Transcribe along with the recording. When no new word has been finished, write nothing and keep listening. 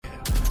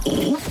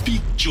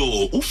Big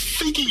Joe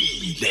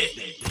ufikile.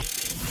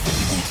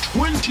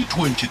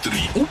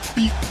 2023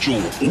 Big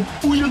Joe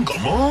ubuye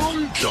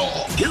ngamandla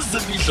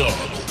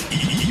ngezemidlalo.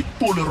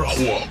 Ibhola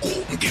rahwako,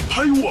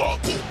 ngephayi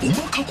wako,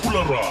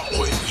 umakhakhula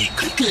rahwe,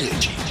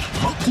 icricket,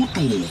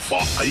 maguduva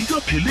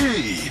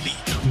ayikapheleli.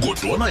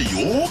 Kodwana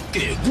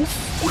yonke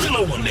kufulela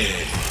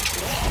Wanethwa.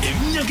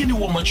 Eminyakeni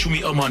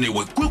wamachumi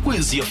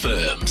wekwekwezi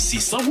FM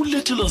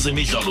sisawulethela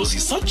zemidlalo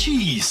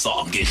zisatshisa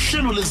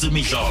ngehlelo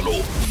lezemidlalo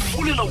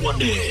Fulela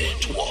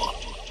Wanethwa.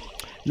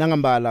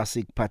 Nangambala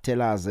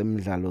sikuphathela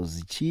zemidlalo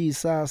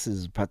zichisa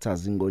siziphatha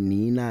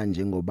zingonina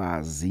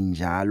njengoba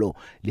zinjalo.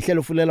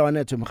 Lihlelo Fulela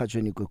Wanethwa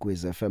emhathweni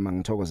ikwekwezi FM.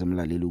 Ngithokoze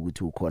emlaleli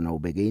ukuthi ukhona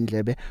ubeke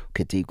indlebe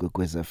ukhethe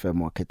ikwekwezi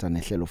FM wakhetha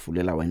nehlelo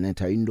Fulela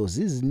Wanethwa. Into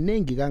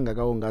zizinengi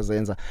kangaka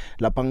ongazenza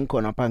lapha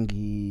ngikhona apha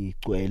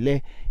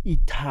ngigcwele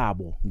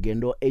ithabo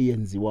ngento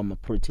eyenziwa ama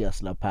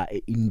Proteas lapha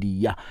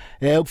eIndia.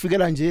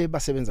 Kufikela nje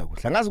basebenza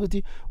kuhle. Ngazi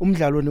ukuthi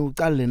umdlalo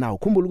niuqalile nawo.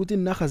 Khumbula ukuthi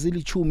inaga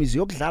zili10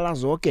 ziyokudlala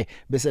zonke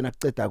bese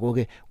nakuceda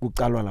konke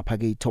kucalwa lapha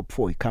ke i-top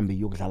 4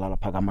 ikhambi yokudlala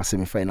lapha kuma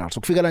semifinals.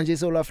 Kufikela nje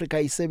iSouth Africa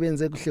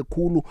isebenze kuhle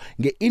khulu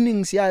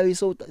ngeinnings yayo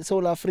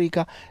iSouth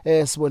Africa.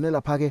 Sibone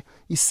lapha ke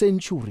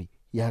iCentury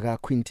yaka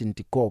Quinton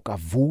de Kock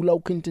avula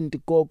uQuinton de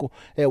Kock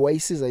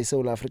wayisiza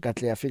iSouth Africa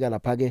hle yafika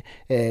lapha ke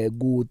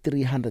ku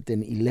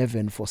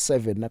 311 for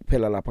 7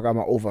 nakuphela lapha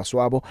kama overs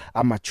wabo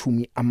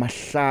amachumi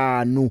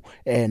amahlanu.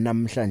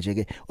 Namhlanje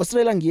ke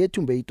Australia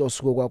ngiyethumbe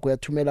itosuko kwakho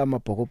yathumela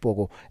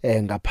amabhokobhoko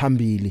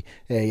ngaphambili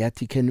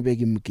yathi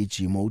Kenbeki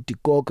imgijimo uDe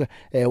Kock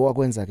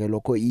wakwenza ke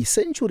lokho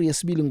iCentury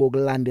yesibili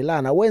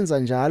ngokulandelana wenza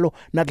njalo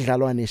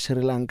nakudlalwa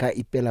neSri Lanka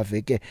iphela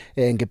veke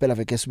ngephela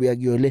veke sibuya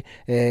kuyole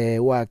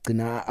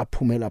wagcina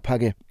aphumela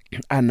phake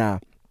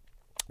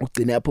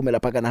ugcine aphumela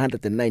phaka na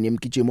 109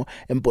 emgijimo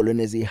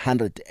empolweni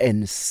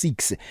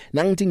ezi106.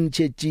 Nangithi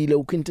ngitshejile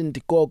uQuinton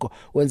de Kock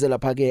wenzela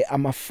phake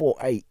ama4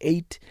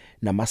 ay8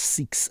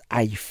 nama6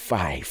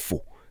 ay5.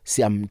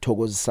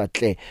 Siyamthokozisa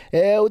hle.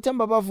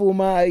 UThemba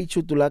Bavuma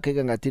ichudu lakhe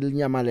ke ngathi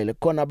linyamalele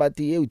khona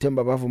bathi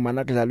uThemba Bavuma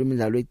nakudlala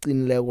imidlalo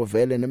eqinileko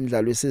vele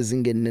nemidlalo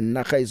esezingeni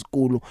nenaga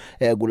izikulu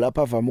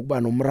kulapha vama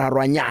ukuba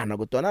nomrarwanyana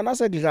kodwa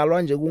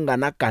nasekudlalwa nje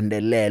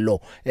kunganagandelelo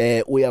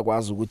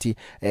uyakwazi ukuthi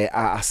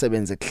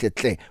asebenze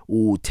kuhle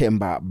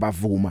uThemba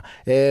Bavuma.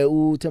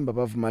 UThemba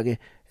Bavuma ke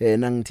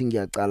nangithi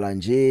ngiyacala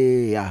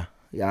nje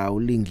ya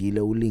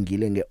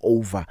ulingile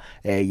ngeover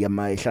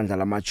yama ihlandla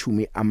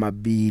lamachumi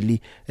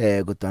amabili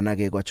kodwa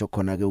ke kwatsho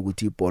khona ke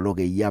ukuthi ibhola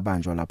ke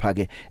iyabanjwa lapha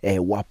ke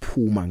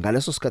waphuma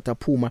ngaleso sikhathi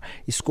aphuma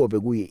iskobe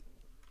kuyi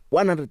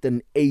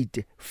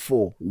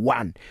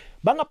 108-1.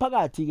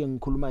 Bangaphakathi ke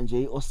ngikhuluma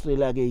nje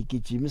iAustralia ke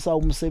igijimisa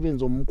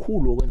umsebenzi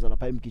omkhulu wokwenza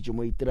lapha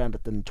imigijimo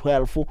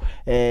yi312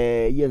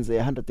 yenze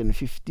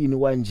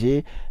 115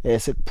 kanje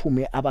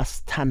sekuphume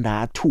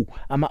abasithandathu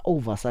ama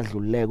overs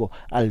adluleko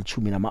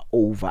ali10 nama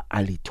over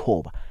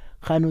alithoba.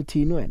 Khani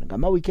uthini wena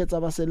ngama wickets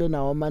abasele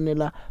nawo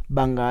amanela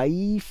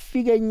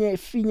bangayifike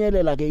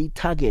finyelela ke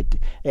itarget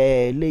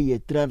le ye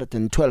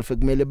 312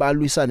 kumele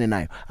balwisane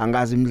nayo.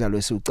 Angazi imidlalo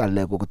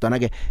esiucaleko kodwa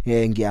ke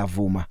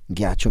ngiyavuma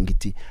ngiyatsho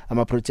ngithi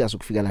ama Proteas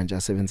ukufikela nje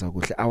asebenza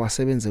kuhle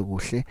awasebenze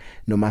kuhle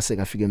noma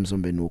sekafika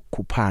emzombeni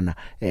ukukhuphana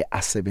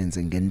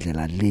asebenze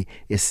ngendlela le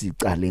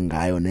esicale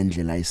ngayo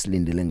nendlela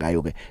esilindele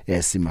ngayo ke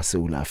sima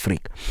South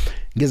Africa.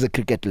 Ngeze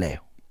cricket leyo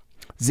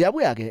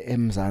ziyabuya ke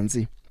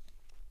eMzansi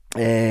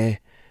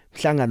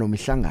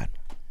mihlangano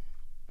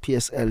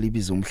PSL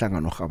ibiza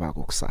umhlangano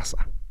ogabako kusasa.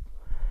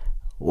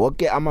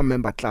 Wonke ama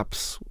member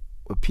clubs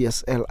we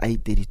PSL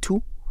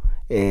I32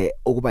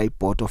 okuba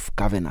iboard of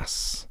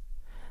governors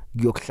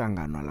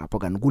kuyokuhlanganwa lapho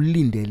kanti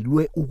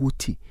kulindelwe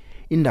ukuthi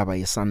indaba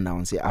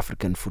yeSundowns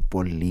yeAfrican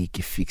Football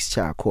League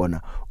fixture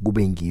khona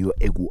kube ngiyo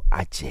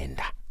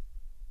eku-agenda.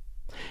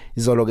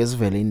 Izolo ke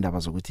sivele indaba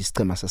zokuthi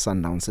isichema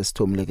seSundowns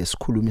sesithomile ke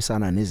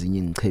sikhulumisana nezinye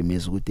ingcheme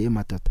ezukuthi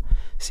ematata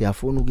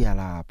siyafuna ukuya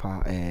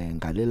lapha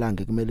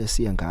ngalelanga kumele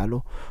siye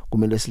ngalo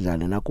kumele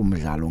sidlale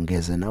nakumdlalo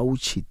ngeze na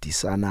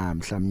uchidisana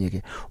mhlawumnye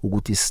ke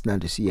ukuthi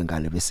sinande siye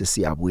ngale bese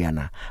siyabuya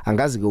na.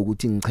 Angazi ke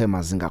ukuthi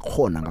ingchema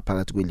zingakhona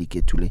ngaphakathi kweleague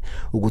ethu le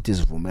ukuthi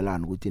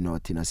sivumelane ukuthi no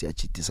thina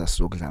siyachidisa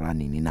sizokudlala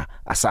nini na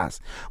asazi.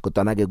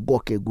 Kodwa ke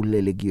konke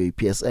kulele kiyo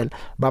iPSL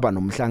baba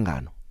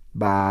nomhlangano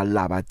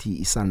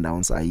balabathi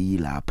iSundowns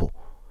ayilapho.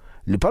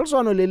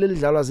 Liphaliswano leli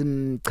lidlalwa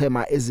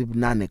zinchema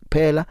ezibunane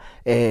kuphela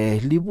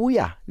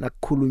libuya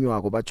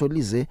nakukhulunywako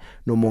batholize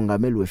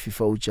nomongameli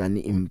weFIFA uJani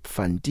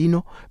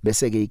Infantino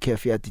bese ke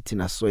iCAF yathi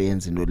thina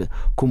soyenza into le.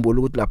 Khumbula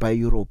ukuthi lapha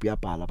eEurope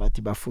yabhala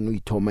bathi bafuna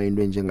uyithoma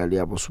into njengale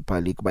yabo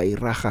Super League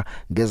bayiraga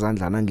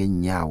ngezandla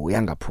nangenyawo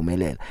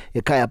yangaphumelela.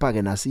 Ekhaya pha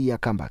ke nasi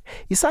iyakhamba.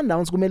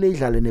 iSundowns kumele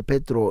idlale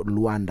nePetro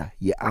Luanda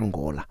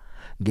yeAngola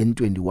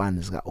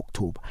nge-21 zika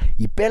October.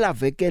 Iphela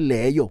veke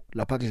leyo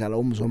lapha kudlala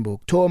umzombe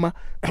wokthoma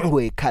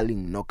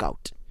we-Carling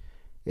knockout.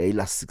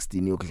 Ila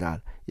 16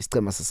 yokudlala.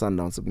 Isichema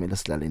seSundowns kumele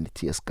sidlale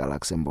neTS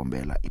Galaxy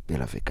eMbombela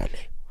iphela veke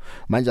leyo.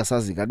 Manje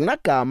asazika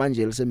kunagama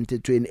nje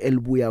lisemthethweni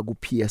elibuya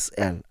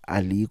kuPSL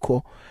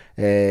alikho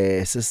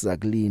sesiza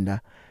kulinda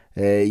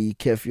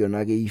iCAF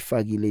yona ke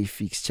ifakile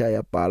ifixture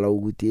yabhala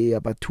ukuthi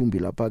abathumbi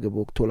lapha ke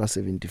bokuthola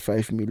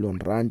 75 million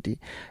rand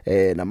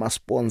nama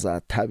sponsor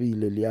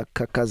athabile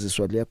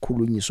liyakhakhaziswa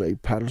liyakhulunyiswa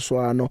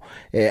iphaliswano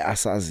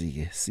asazi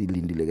ke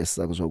silindile ke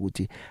sizakuzwa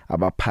ukuthi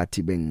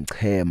abaphathi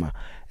bengichema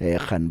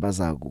khani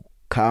bazaku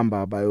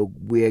khamba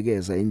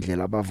bayokubuyekeza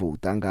indlela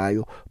abavota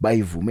ngayo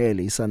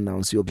bayivumele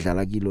iSundowns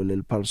yokudlala kilo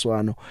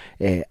leliphaliswano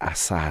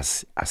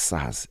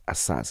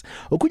asazi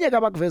okunye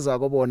kabakuveza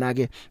kobona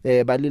ke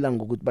balila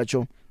ngokuthi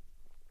batsho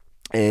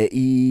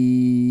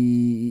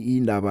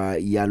indaba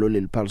yalo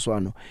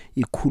leliphaliswano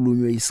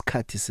ikhulunywe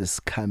isikhathi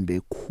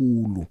sesikhambe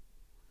khulu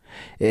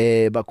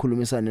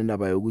bakhulumisana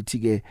indaba yokuthi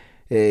ke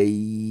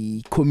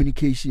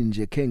i-communication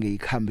nje kenge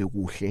ikhambe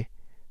kuhle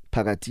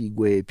phakathi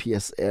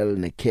kwePSL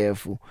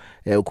neCAF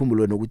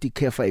ukhumbule nokuthi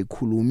iCAF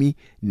ayikhulumi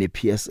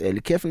nePSL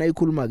iCAF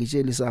nayikhuluma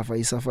kitshela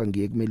isafa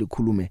ngiye kumele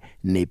ikhulume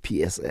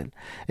nePSL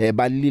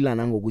balila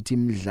nangokuthi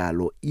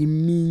imidlalo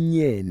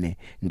iminyene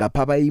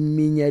ngapha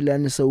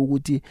bayiminyelanisa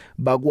ukuthi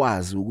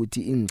bakwazi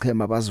ukuthi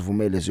ingchema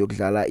bazivumele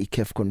ziyokudlala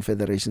iCAF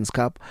Confederations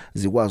Cup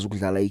zikwazi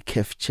ukudlala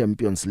iCAF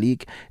Champions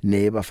League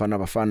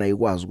nebafana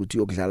ikwazi ukuthi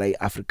yokudlala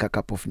iAfrica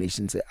Cup of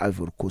Nations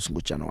eIvory Coast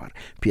ngoJanuary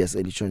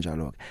PSL icho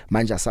njalo ke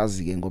manje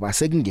asazi ke ngoba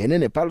sekungene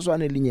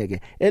nephaliswane elinye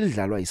ke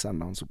elidlalwa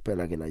iSundowns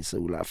kuphela ke la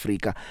eSouth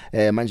Africa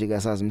manje ke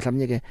asazi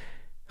mhlawumnye ke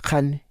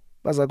khani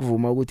baza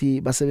kuvuma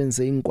ukuthi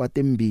basebenzise inkwate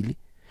embili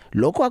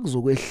lokho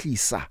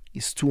akuzokwehlisa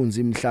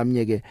isithunzi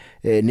mhlawumnye ke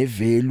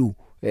nevalue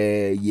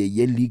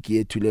ye league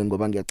yethu le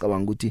ngoba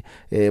ngiyacabanga ukuthi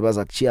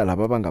baza kuchiya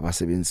laba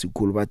abangabasebenzisi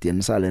kukhulu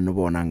badenisale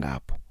nobona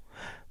ngapho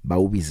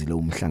bawubizile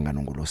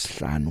umhlangano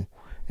ngolosihlanu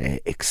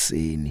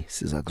ekseni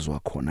siza kuzwa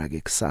khona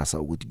ke kusasa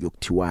ukuthi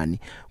kuyokuthiwani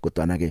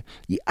kodwa na ke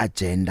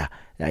iagenda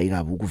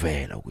ayikabe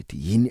ukuvela ukuthi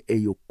yini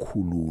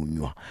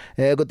eyokukhulunywa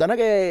kodwa na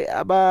ke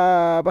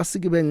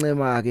abasiki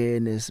bencema ke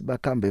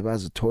nesibakhambe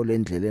bazithola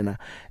endlelena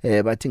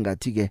bathi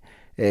ngathi ke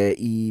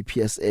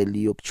iPSL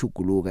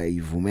yokuchuguluka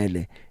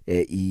ivumele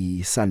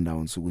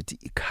iSundowns ukuthi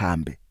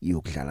ikhambe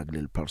iyokudlala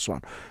kuleli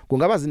phaliswano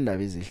kungaba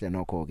izindaba ezihle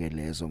nokho ke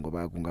lezo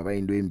ngoba kungaba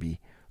into embi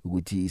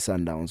ukuthi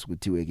iSundowns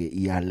kuthiwe ke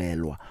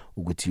iyalelwa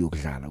ukuthi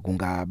yokudlala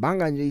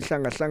kungabanga nje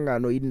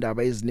ihlangahlangano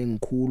indaba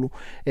eziningikhulu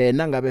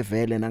nangabe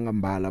vele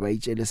nangambala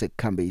bayitshele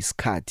sekukhambe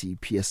isikhathi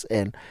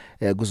iPSL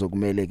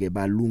kuzokumele ke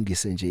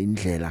balungise nje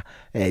indlela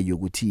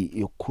yokuthi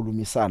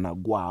yokukhulumisana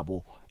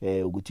kwabo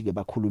ukuthi ke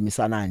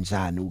bakhulumisana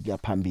kanjani ukuya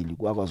phambili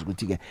kwakwazi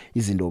ukuthi ke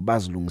izinto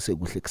bazilungise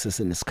kuhle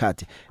kusese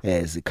nesikhathi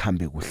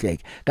zikhambe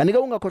kuhleke kanti ke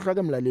ungakhohlwa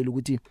ke mlaleli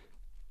ukuthi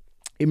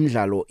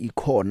imidlalo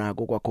ikhona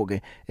kokwakho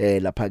ke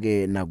lapha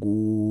ke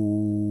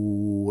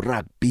naku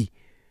rugby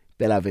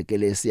phela veke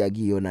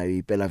lesiyakiyo nayo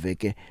iphela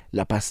veke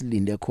lapha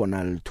silinde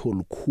khona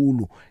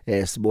litholukhulu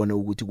sibone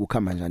ukuthi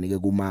kukhamba njani ke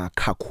kuma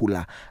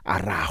khakhula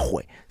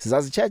arahwe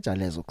sizazicheja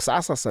lezo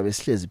kusasa sabe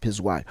sihlezi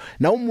phezukwayo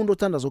na umuntu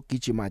othanda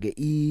zokugijima ke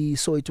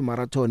iSoweto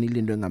marathon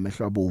ilindwe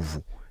ngamehlo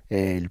abovu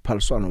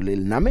liphaliswano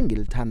leli nami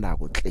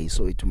ngilithandako hle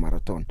iSoweto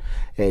marathon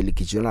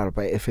ligijima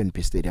lapha eFNB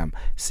Stadium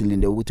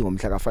silinde ukuthi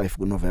ngomhla ka5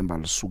 kuNovember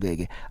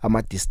lisukeke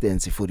ama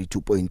distance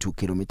 42.2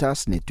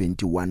 kilometers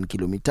ne21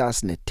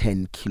 kilometers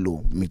ne10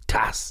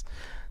 kilometers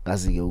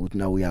ngazi ke ukuthi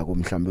na uyako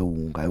mhlambe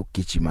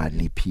ungayogijima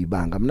liphi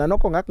ibanga mina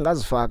nokho ngathi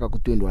ngazifaka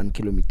ku21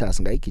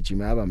 kilometers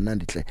ngayigijima yaba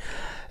mnandi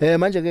hle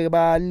manje ke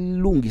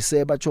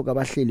balungise bachoka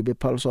abahleli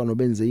bephaliswano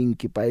benze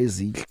inkipa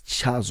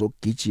ezitsha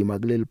zokugijima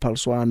kuleli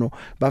phaliswano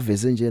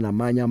baveze nje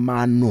namanye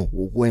amano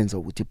ukwenza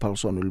ukuthi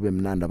iphaliswano libe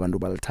mnandi abantu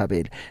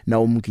balithabele na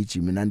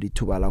umgijimi nandi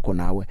ithuba lakho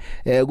nawe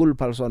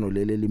kuliphaliswano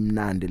leli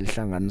limnandi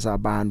lihlanganisa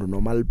abantu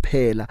noma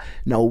liphela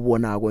na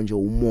ubonako nje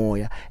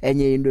umoya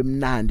enye into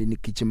emnandi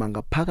nigijima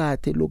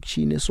ngaphakathi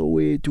lokutshini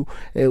Soweto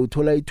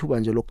uthola ithuba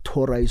nje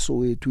lokuthora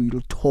iSoweto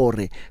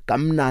ilithore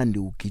kamnandi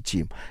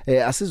ugijima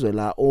asizwe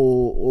la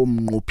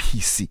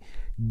omnqophisi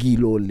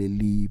kilo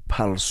leli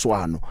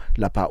phaliswano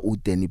lapha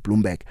uDanny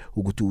Bloomberg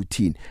ukuthi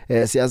uthini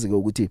siyazi ke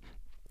ukuthi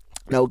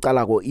na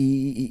uqala ko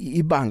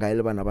ibanga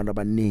elaba nabantu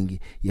abaningi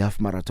ihalf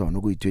marathon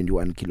okuyi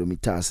 21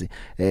 kilometers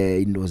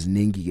into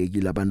ziningi ke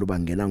kila abantu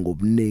bangena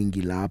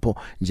ngobuningi lapho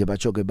nje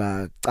bachoke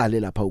baqale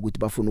lapha ukuthi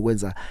bafuna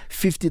ukwenza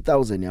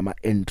 50,000 yama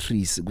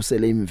entries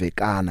kusele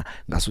imvekana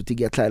ngasuthi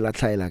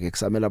kuyahlala ke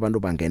kusamela abantu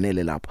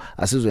bangenele lapho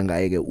asizwe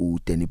ngaye ke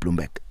uDanny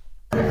Bloomberg.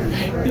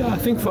 Yeah, I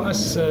think for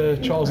us,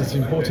 Charles, it's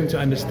important to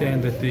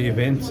understand that the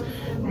event,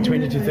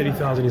 20 to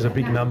 30,000 is a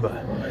big number.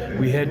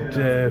 We had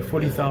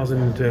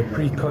 40,000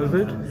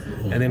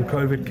 pre-COVID, and then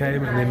COVID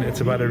came, and then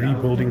it's about a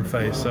rebuilding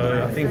phase.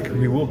 So I think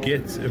we will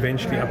get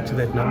eventually up to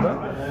that number.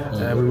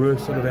 We were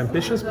sort of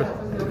ambitious, but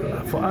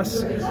for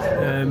us,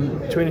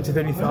 20 to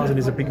 30,000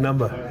 is a big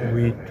number.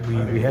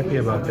 We're happy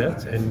about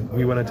that, and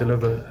we want to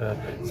deliver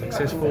a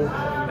successful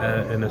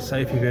and a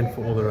safe event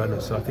for all the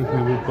runners. So I think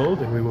we will build,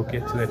 and we will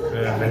get to that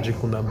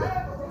magical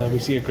number. We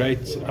see a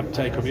great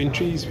uptake of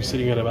entries. We're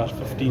sitting at about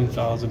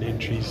 15,000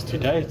 entries to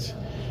date.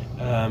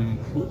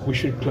 We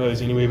should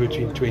close anywhere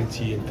between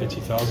 20 and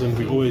 30,000.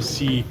 We always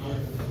see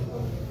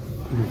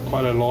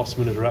quite a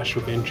last-minute rush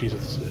of entries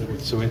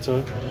with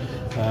Soweto.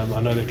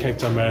 I know the Cape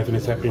Town Marathon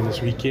is happening this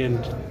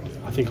weekend.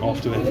 I I think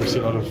after that we see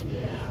a lot of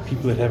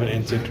people that haven't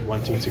entered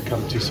wanting to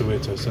come to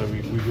Soweto, so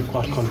we're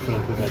quite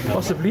confident with that now.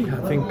 Possibly,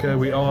 I think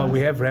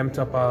we have ramped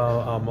up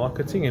our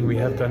marketing, and we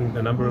have done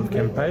a number of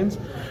campaigns,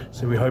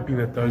 so we're hoping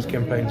that those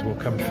campaigns will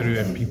come through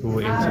and people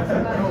will enter.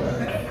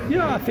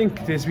 Yeah, I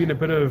think there's been a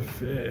bit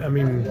of,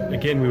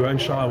 again, we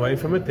won't shy away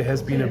from it. There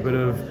has been a bit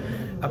of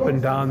up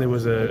and down. There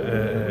was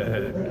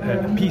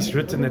a piece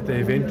written that the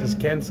event is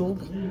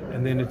cancelled,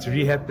 and then it's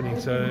re-happening.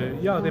 So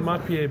yeah, there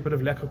might be a bit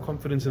of lack of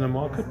confidence in the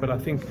market, but I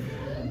think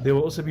there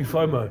will also be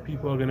FOMO.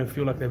 People are going to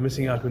feel like they're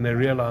missing out when they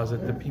realize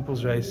that the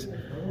people's race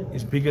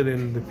is bigger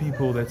than the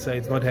people that say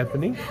it's not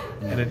happening,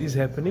 and it is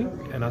happening,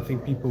 and I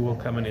think people will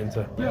come and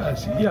enter.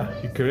 Yeah,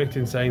 you're correct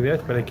in saying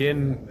that, but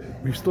again,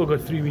 we've still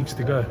got 3 weeks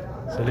to go,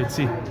 so let's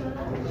see.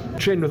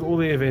 Trend with all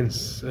the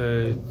events,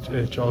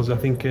 Charles, I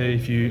think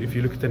if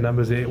you look at the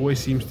numbers, there always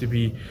seems to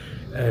be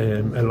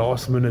a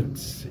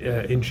last-minute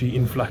entry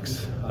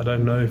influx. I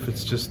don't know if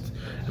it's just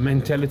a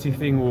mentality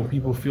thing or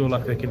people feel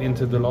like they can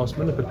enter the last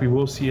minute, but we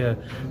will see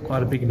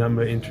quite a big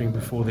number entering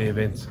before the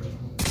events.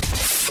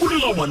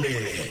 Fulela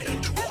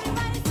Wanethwa.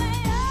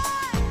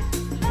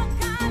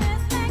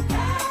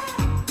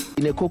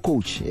 Ineko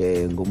coach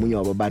ngomunye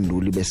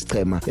wababanduli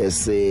besichema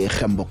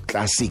eseHamburg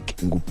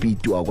Classic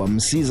nguPitu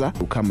wakwamsiza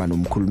ukhamba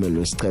nomkhulumeli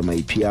wesichema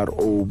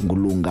iPRO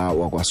ngulunga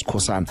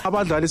wakwaSikhosana.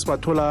 Abadlali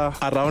sibathola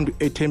around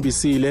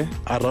eThembisile,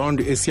 around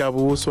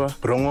eSiyabuswa,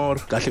 Brongor,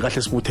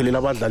 kahle sibuthelela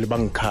abadlali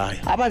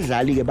bangikhaya.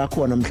 Abadlali ke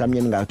bakhona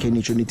mhlawumnye ngakhe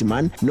nicho nithi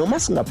man noma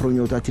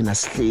singapronyota thina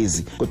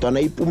sihlezi kodwa na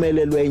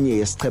impumelelo enye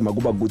yesichema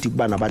kuba ukuthi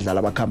kuba nabadlali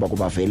abakhamba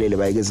kubavelele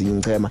bayeke ezinye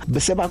ichema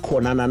bese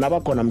bakhona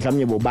nabakhona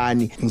mhlawumnye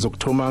bobani.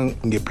 Ngizokuthoma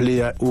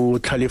ngeplayer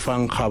uThalifa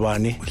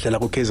Ngkhabane udlala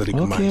kuKaizer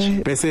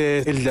manje, bese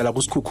edlala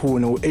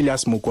kuSikhukhune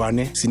uElias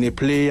Mugwane, sine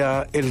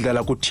player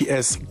edlala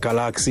kuTS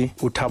Galaxy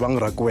uThabang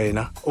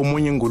Rakwena,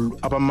 omunye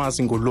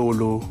abamazi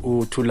ngololo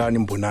uThulani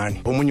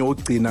Mbonani, omunye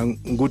ogcina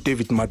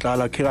nguDavid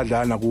Matlala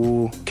khekadlala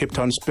ku Cape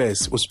Town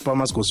Spurs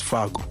uSpamas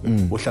Gosfako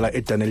uhlala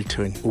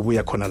eDanelton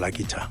ubuya khona la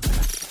kitha.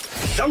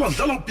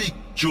 Dlala Big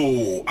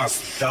Joe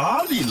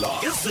asidlali la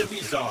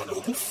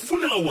ezemidlalo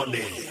kufulela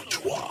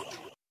Wanethwa.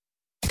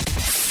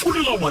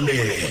 Fulela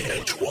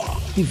Wanethwa.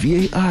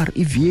 iVAR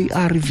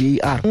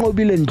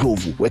nqobile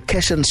Ndlovu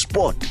weCash and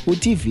Sport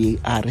uthi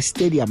iVAR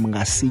stadium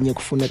ngasinye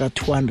kufuneka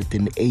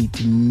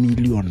 208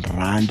 million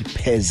rand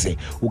pheze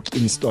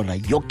ukinstalla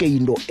yonke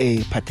into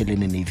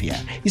ephathelene neVAR.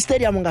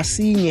 Istadium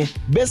ngasinye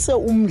bese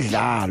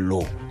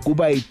umdlalo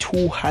kuba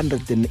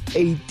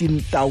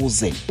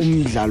yi218,000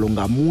 umdlalo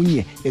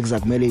ngamunye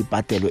ekuzakumele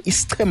ibhadelwe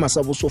isichema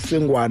sabo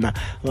sofengwana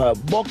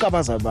bonke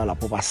abazaba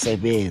lapho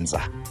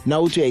basebenza.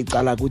 Na uthi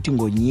uyayicala ukuthi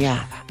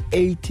ngonyaka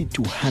 80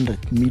 to 100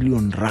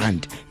 million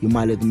rand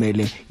imali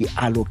kumele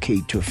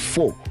iallocate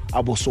for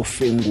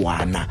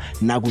abosofengwana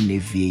nakune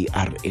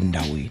VAR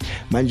endaweni.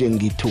 Manje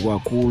ngithuka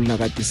kakhulu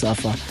nakati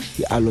safa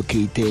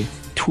iallocate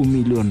 2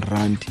 million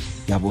rand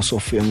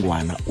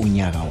yabosofengwana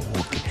unyaka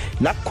wonke.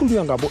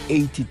 Nakukhulunywa ngabo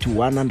 80 to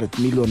 100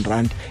 million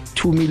rand,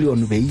 2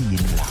 million beyini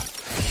la.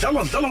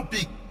 Dlala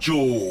Big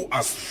Joe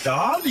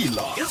asidlali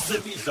la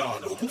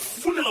ezemidlalo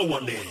kufulela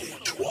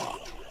Wanethwa.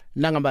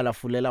 Nangambala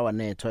Fulela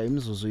Wanethwa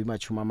imizuzu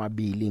imachuma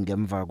amabili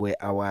ngemva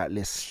kwehour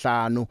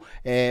lesihlanu.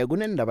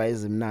 Kunendaba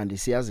ezimnandi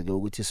siyazi ke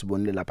ukuthi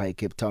sibonile lapha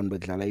eCape Town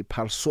bedlala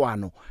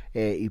iphaliswano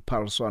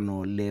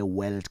le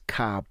World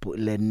Cup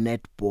le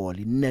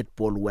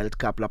netball World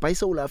Cup lapha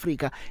eSouth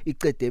Africa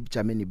icede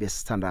ebujameni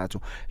besithandathu.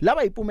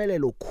 Laba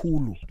impumelelo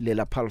khulu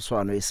lela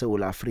phaliswano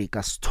eSouth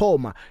Africa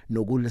sithoma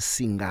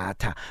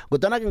nokulisingatha.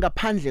 Kodwa ke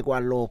ngaphandle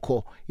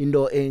kwalokho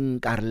into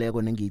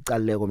engikarleko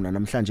nengiyicaleko mina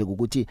namhlanje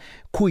ukuthi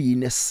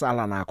khuyini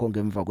esisala nakho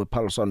ngemva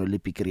kwephaliswano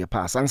leBigiri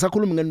Pass.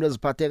 Angisakhulumi ngento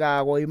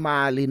eziphathekako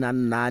imali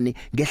nani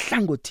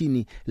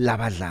ngehlangothini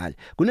labadlali.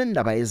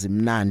 Kunendaba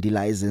ezimnandi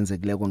la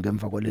ezenzekileko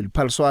ngemva kwaleli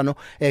phaliswano.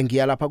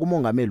 Ngiya lapha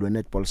kumongameli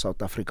weNetball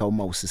South Africa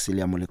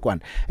uMawusisilia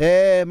Molekwane.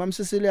 Mam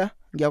Sisilia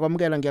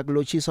ngiyakwamukela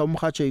ngiyakulochisa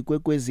umhajo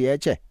ikwekwezi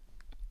yeche.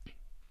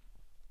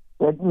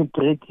 Let me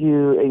greet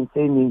you and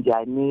say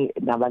ninjani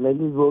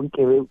nabalali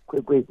bonke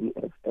bekwekwezi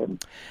FM.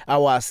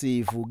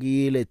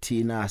 Awasivukile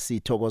thina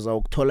sithokoza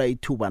ukuthola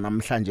ithuba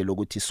namhlanje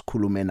lokuthi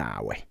sikhulume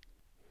nawe.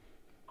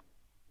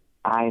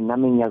 Hayi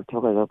nami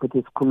ngiyakuthokoza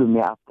ukuthi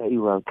sikhulume after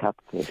iWorld Cup.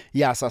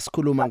 Ya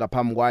sasikhuluma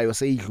ngaphambi kwayo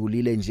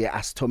seyidlulile nje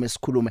asithome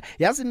sikhulume.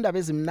 Yazi indaba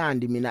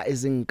ezimnandi mina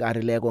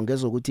ezingikarileko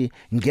ngezokuthi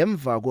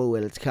ngemva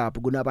kweWorld Cup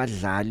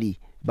kunabadlali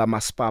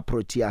bamaSpa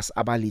Proteas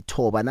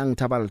abalithoba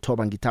nangithi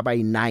abalithoba ngithi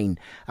abayi9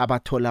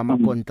 abathola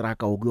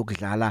amakontraka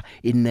okuyokudlala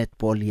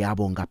inetball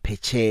yabo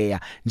ngaphetsheya.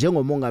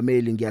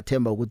 Njengomongameli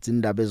ngiyathemba ukuthi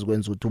indaba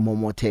ezikwenza ukuthi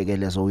umomotheke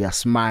lezo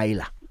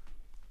uyasmile.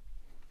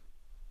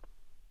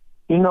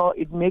 You know,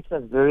 it makes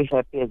us very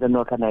happy as an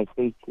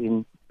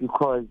organization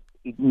because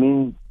it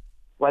means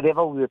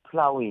whatever we're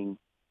plowing,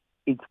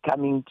 it's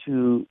coming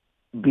to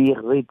be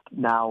reaped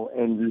now,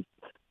 and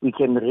we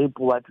can reap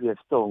what we have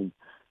sown.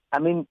 I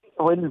mean,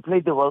 when we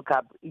played the World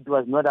Cup, it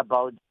was not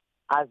about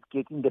us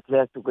getting the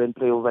players to go and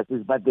play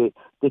overseas, but the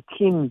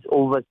teams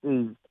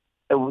overseas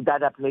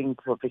that are playing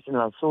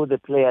professional, so the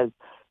players.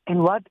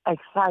 And what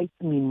excites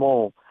me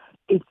more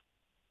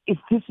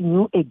it's this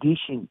new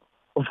edition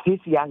of this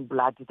young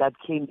blood that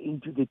came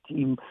into the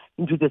team,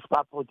 into the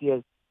Spar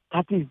Proteas,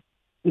 that is,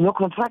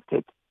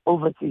 contracted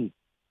overseas.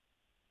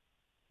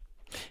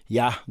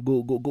 Ya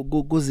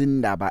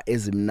kuzindaba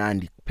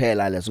ezimnandi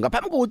kuphela lezo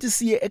ngaphambi kokuthi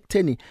siye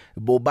ekutheni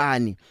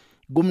bobani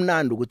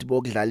kumnandi ukuthi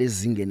bokudlala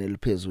izingene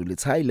eliphezulu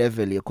it's high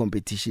level ye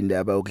competition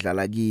laba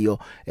ukudlala kiyo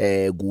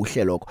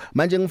kuhle lokho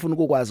manje ngifuna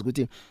ukukwazi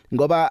ukuthi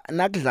ngoba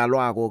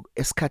nakudlalwako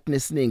esikhathini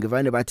esiningi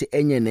vane bathi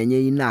enye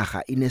nenye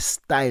inaga ine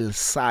style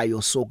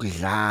sayo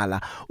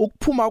sokudlala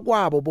ukuphuma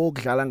kwabo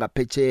bokudlala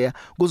ngaphetsheya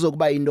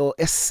kuzokuba into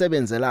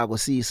esisebenzelako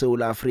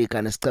siyiSouth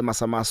Africa nesicema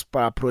sama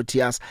Spar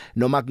Proteas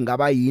noma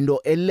kungaba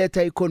yinto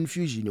eletha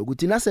iconfusion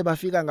ukuthi nase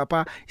bafika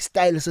ngapha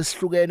style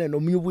sesihlukene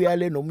nomunye ubuya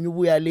le nomunye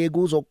ubuya le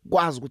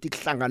kuzokwazi ukuthi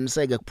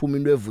kuhlanganise One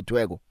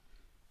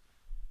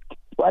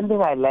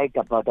thing I like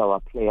about our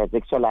players,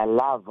 actually I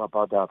love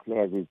about our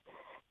players, is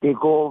they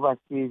go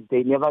overseas,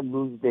 they never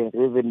lose their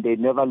rhythm, they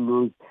never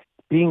lose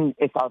being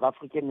a South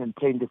African and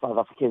playing the South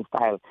African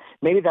style.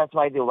 Maybe that's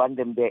why they want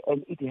them there,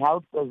 and it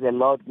helps us a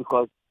lot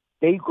because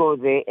they go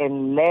there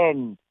and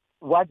learn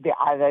what the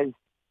others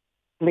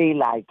play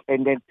like,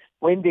 and then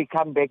when they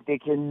come back, they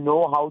can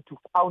know how to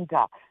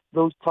counter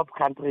those top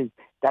countries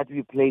that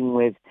we're playing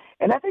with.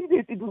 And I think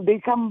they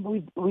come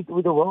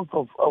with a wealth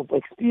of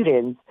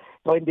experience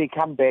when they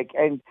come back.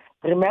 And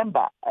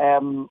remember,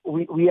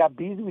 we are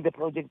busy with the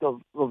project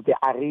of the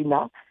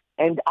arena.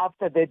 And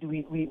after that,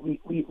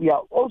 we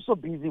are also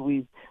busy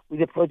with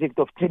the project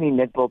of turning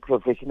netball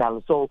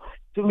professional. So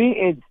to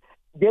me,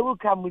 they will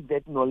come with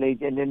that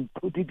knowledge and then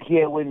put it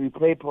here when we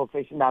play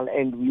professional,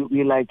 and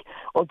we're like,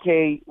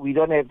 okay, we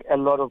don't have a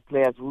lot of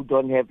players who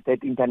don't have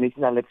that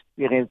international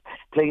experience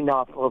playing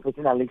our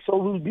professional league. So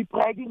we'll be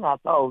priding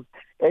ourselves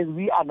as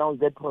we announce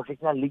that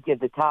professional league at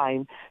the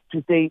time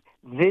to say,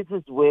 this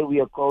is where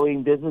we are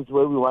going, this is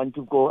where we want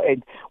to go.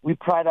 And we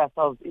pride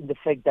ourselves in the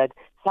fact that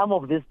some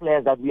of these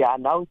players that we are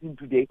announcing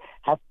today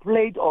have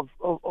played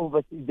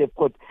overseas. They've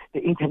got the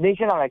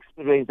international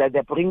experience that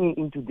they're bringing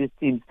into these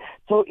teams.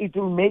 So it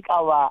will make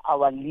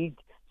our league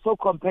so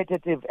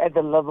competitive at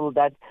the level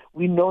that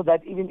we know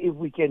that even if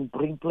we can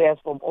bring players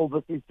from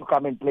overseas to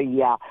come and play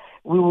here,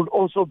 we would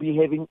also be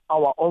having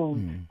our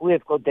own who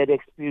have got that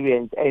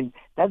experience. And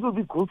that will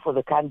be good for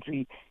the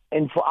country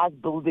and for us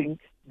building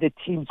the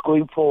teams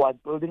going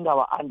forward, building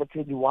our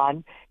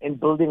under-21 and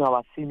building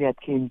our senior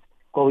teams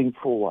going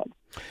forward.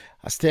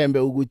 Asithembe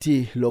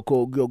ukuthi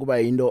lokho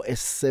kuyokuba into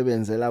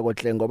esisebenzela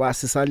kohle ngoba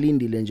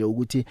sisalindile nje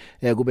ukuthi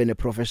kube ne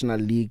professional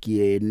league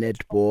ye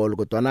netball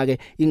kodwa na ke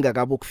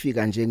ingakabe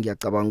ukufika nje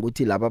ngiyacabanga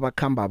ukuthi laba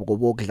abakhamba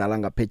bokudlala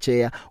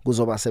ngaphetsheya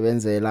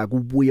kuzobasebenzela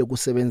kubuye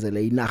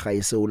kusebenzele inaga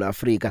yeSouth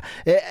Africa.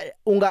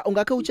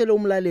 Ungakhe utshele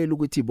umlaleli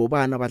ukuthi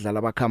bobani abadlala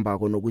abakhamba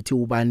nokuthi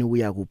ubani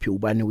uya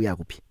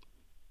kuphi.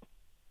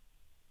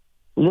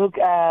 Look,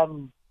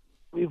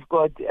 we've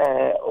got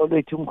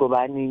Wanethwa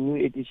Ngobani, new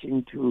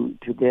addition to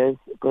this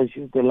because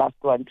she's the last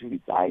one to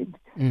resign.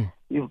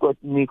 We've got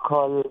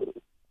Nicole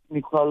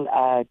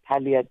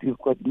Taliat, we've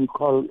got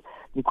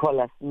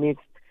Nicola Smith,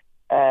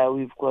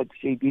 we've got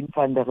Shadine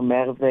van der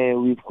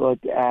Merwe, we've got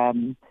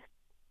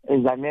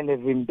Zanele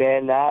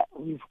Vimbela,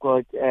 we've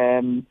got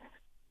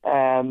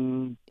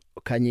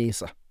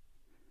Kanyisa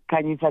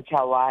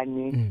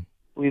Chawani,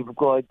 we've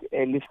got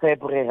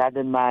Lefebvre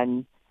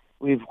Rademan,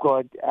 we've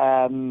got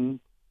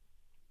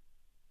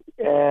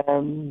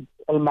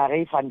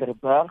Elmarie van der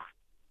Berg,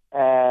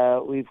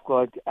 we've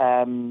got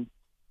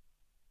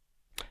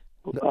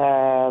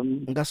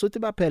ngasuthi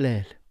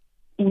baphelele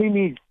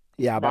Minis.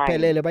 Yeah,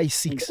 baphelele by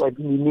 6.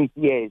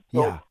 Yes.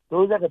 So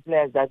those are the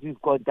players that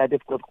we've got that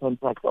have got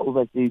contracts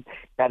overseas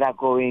that are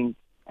going.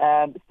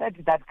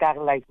 Said that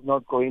Carla is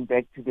not going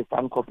back to the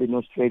Suncorp in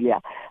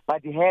Australia,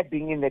 but her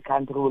being in the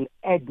country will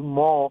add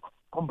more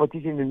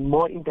competition and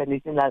more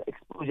international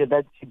exposure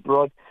that she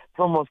brought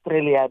from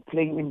Australia,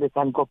 playing in the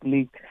Suncorp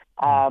League,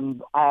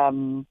 and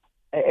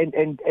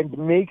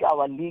make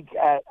our league,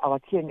 our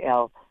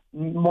TNL,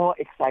 more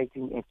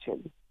exciting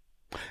actually.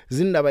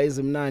 Zindaba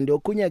ezimnandi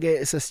okunye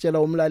ke sesitshela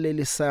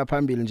umlaleli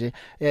saphambili nje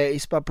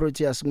iSpar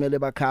Proteas kumele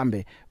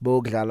bakhambe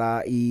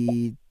bokudlala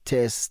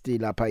test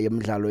lapha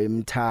yemidlalo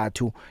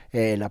emithathu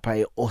lapha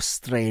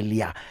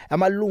eAustralia.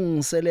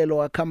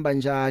 Amalungiselelo akhamba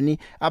njani?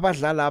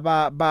 Abadlali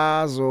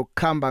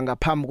bazokhamba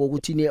ngaphambi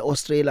kokuthi ni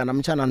eAustralia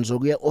namtjana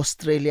nizokuya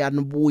eAustralia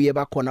nibuye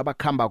bakhona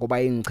bakhamba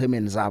kuba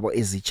ingchemeni zabo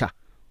ezitsha.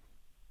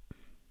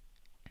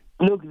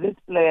 Look, these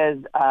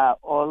players are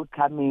all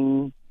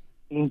coming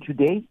in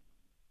today.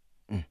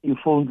 You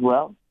phoned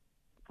well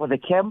for the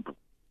camp.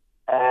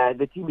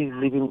 The team is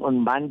leaving on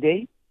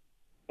Monday.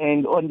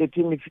 And on the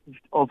 25th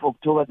of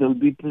October, they'll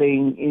be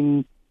playing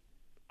in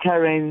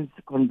Cairns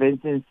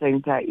Convention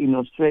Centre in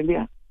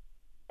Australia.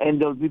 And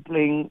they'll be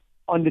playing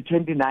on the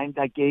 29th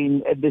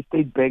again at the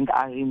State Bank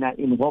Arena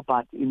in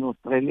Hobart in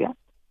Australia.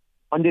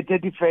 On the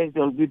 31st,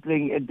 they'll be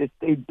playing at the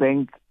State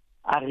Bank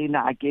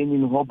Arena again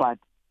in Hobart.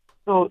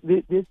 So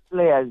these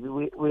players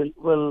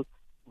will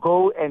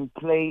go and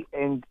play,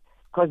 and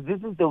because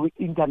this is the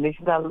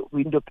international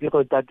window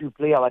period that we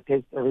play our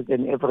test series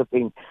and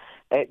everything.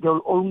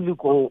 they'll only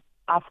go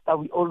after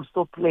we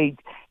also played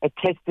a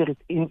test series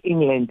in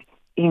England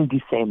in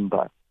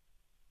December.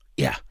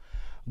 Yeah.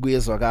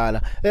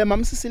 Kuyezwakala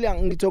mama Cecilia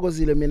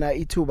ngithokozile mina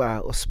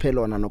ithuba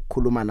osiphelona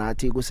nokukhuluma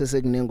nathi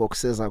kusesekuningi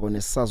okuseza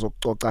kone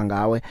sisazokucoca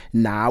ngawe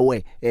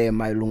nawe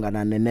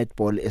mayilungana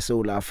neNetball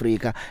eSouth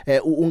Africa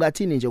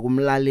ungathini nje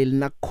kumlaleli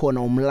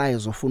nakukhona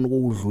umlayezo ofuna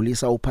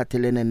ukudlulisa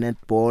uphathelene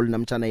neNetball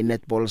namtjana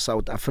iNetball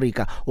South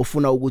Africa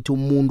ofuna ukuthi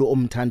umuntu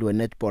omthandi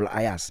weNetball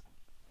ayazi.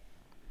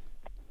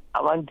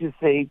 I want to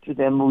say to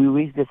them, we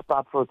wish the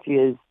Spa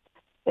Proteas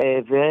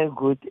a very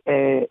good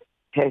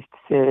test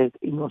series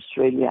in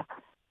Australia.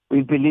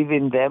 We believe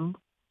in them.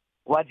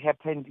 What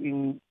happened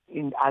in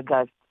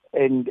August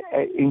and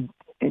in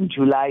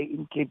July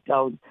in Cape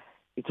Town,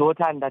 it's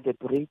water under the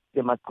bridge.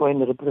 They must go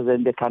and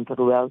represent the country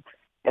well.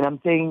 And I'm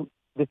saying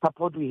the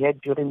support we had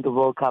during the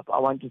World Cup, I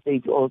want to say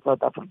to all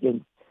South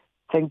Africans,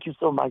 thank you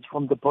so much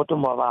from the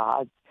bottom of our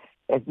hearts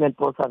as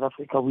Netball South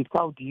Africa.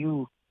 Without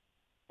you,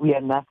 we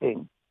are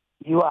nothing.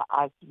 You are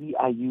us, we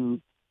are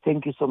you.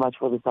 Thank you so much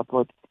for the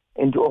support.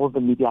 And to all the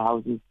media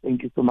houses,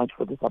 thank you so much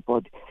for the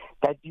support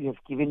that you have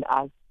given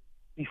us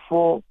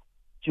before,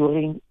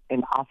 during,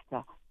 and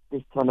after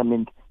this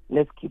tournament.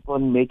 Let's keep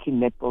on making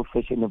netball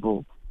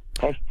fashionable.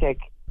 Hashtag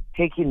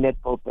taking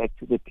netball back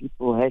to the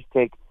people.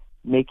 Hashtag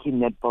making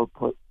netball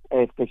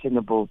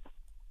fashionable.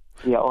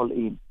 We are all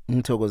in.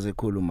 Ngithokoze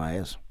khulu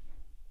mayeso.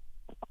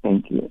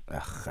 Thank you.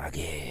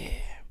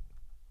 Ake.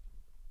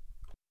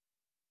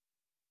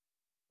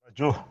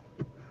 Jo.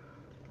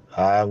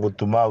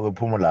 Nguduma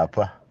kwephuma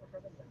lapha.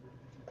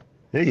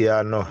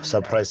 Yeah, no,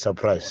 surprise.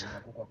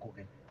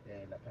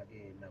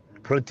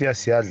 Proteas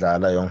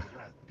siyadlala yona.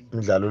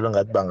 Umdlalo lo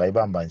ngathi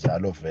bangayibamba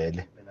njalo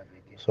vele.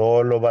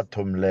 Solo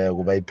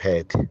bathomleko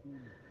bayiphethe.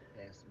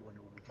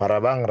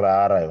 Mara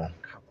bangirara yona.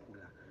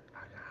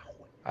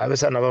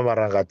 Abesana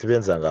bamarangati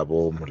benza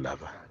ngabomu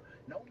laba.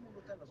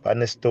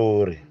 Bane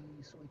story.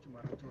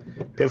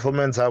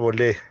 Performance abo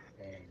le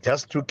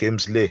just 2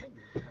 games le.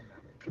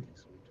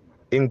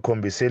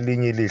 Ingikhombise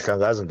elinye ilihla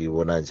ngazi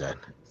ngibona njani.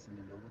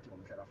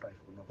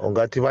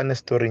 Ungathi bane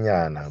story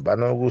nyana,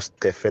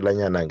 banokusicefela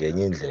nyana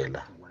ngenye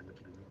indlela.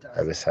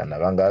 Abesana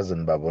bangazi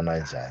nibabona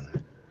njani.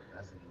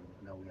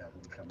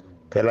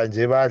 Phela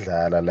nje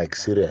badlala like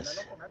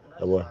serious.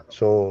 Yabona.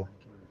 So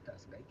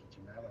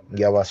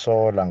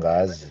ngiyabasola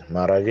ngazi,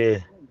 mara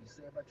ke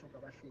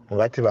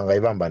ungathi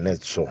bangayibamba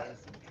net so.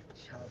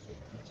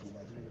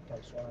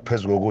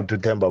 Phezulu kokuthi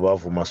uThemba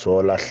bavuma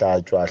sola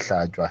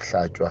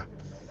hlatshwa.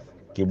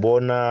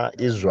 Ngibona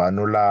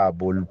izwano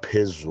labo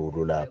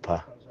liphezulu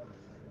lapha.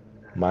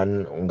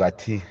 Man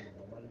ungathi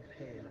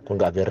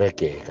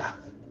kungaberegeka.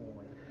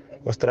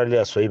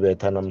 Australia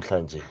soyibetha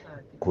namhlanje.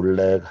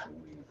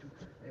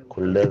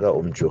 Khululeka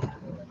umjo.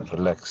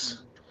 Relax.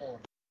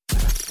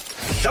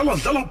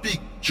 Dlala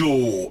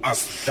picture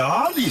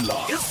asidlali la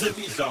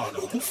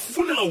ezemidlalo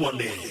kufunela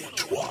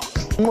Wanethwa.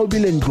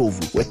 Ngobile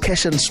Ndlovu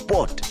weCash and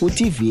Sport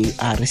uthi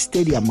VAR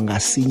stadium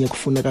ngasinye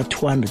kufuneka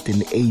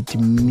 208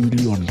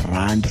 million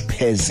rand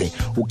pheze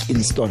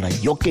ukinstalla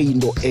yonke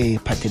into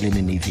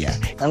ephathelene neVAR.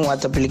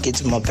 Angwathi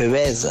applicates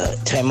mapebeza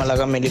time la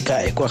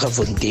kaMelika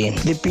eKwaGafontein.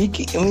 The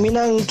big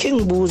mina ngike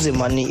ngibuze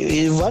mani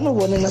ivana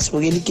ubone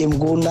nasibukela igame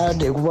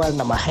kunade kuba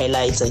nama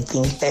highlights I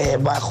think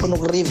ba khona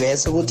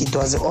ukureverse ukuthi it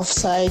was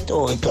offside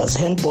or it was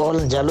handball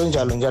njalo.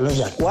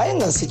 Why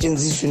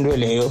ngasetshenziswa into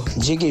leyo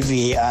njenge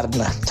VAR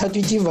na thatha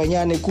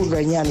ivanyana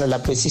ekuranyana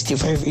lapha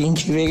 65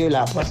 inch ibeke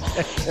lapha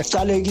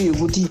cale ki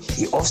ukuthi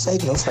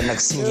i-offside nofana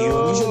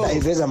kusingiyo ngisho na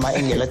iveza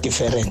ama-angle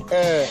different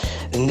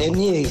and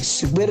then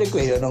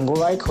siberekwe yona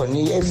ngoba ikhona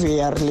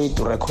i-VAR le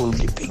dura kakhulu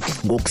big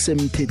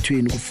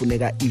ngokusemthethweni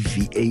kufuneka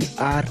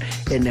i-VAR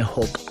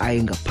ene-hawk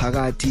eye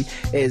ngaphakathi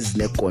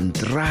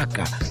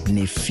ezinekontraka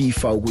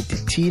neFIFA ukuthi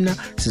thina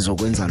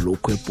sizokwenza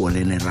lokho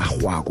ebholeni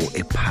eragwako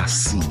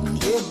ephasini.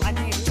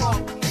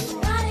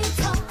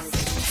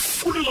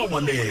 Fulela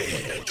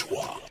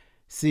Wanethwa.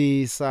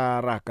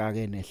 Sisaraga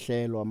ke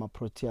nehlelo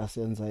amaProteas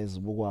enza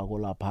ezibukwako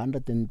lapha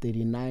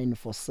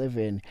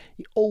 139-7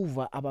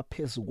 iOver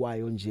abaphezulu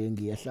kwayo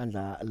njenge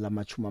yehlandla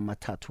lamachuma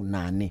amathathu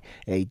nane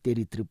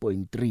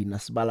 33.3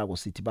 nasibala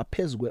kosithi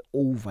baphezulu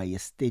kweover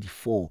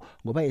ye34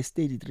 ngoba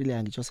ye33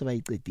 le ngitsho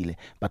sebayicedile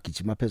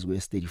bagijima phezulu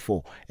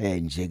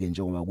kwe34 njeke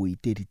njengoba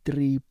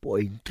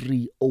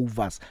kuyi33.3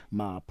 overs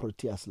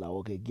maProteas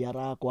lawo ke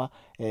kuyaragwa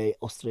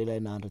Australia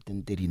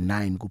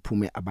 139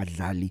 kuphume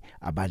abadlali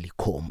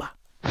abalikhomba.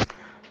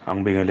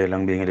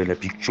 Angibingelela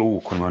Big Joe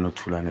khona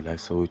nothulane la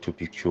Soweto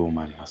Big Joe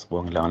man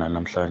asibonge la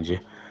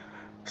namhlanje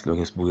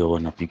siloke sibuke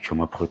wona Big Joe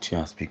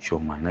maProteas Big Joe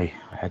man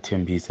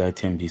ayathembisa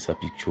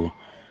Big Joe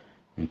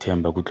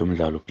ngithemba ukuthi lo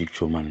mdlalo Big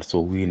Joe man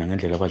so wina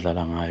ngendlela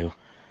abadlala ngayo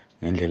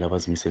ngendlela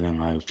abazimisele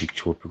ngayo Big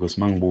Joe because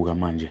mangibuka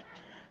manje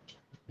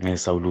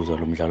ngesawuluza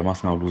lo mdlalo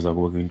masingawuluza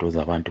kuke into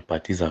zabantu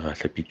but iza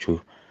kahle Big Joe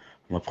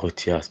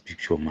maProteas Big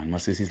Joe man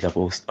masisiza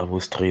lapho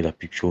Australia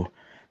Big Joe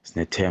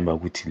sinethemba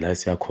ukuthi la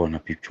siyakhona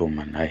Big Joe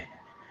man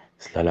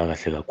silala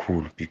kahle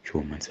kakhulu Big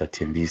Joe man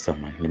siyathembisa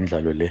man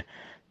lemidlalo le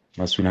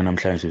maswina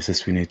namhlanje bese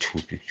swine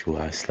 2 Big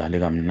Joe asilale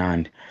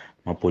kamnandi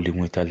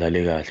ama-bowling wethu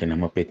adlale kahle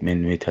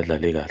nama-batman wethu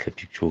adlale kahle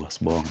picture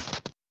asibonga.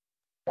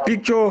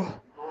 Picture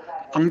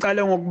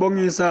angicale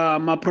ngokubongisa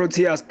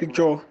ama-Proteas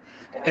picture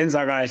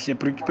enza kahle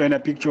phela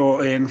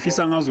picture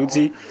ngifisa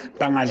ngazuthi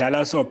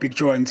bangadlala so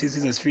picture ngithi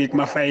size sifike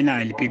kuma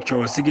final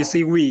picture sike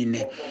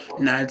siwine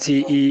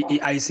nathi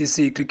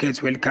iICC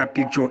Cricket World Cup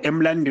picture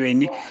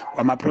emlandweni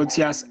wama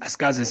Proteas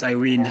asikaze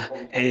sayiwina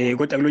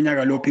kodwa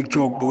kulonyaka lo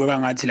picture kubukeka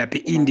ngathi lapha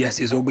eIndia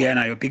sizobuya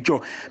nayo picture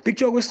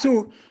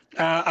kwesi2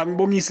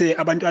 angibongise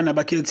abantwana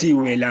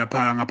bakhethiwe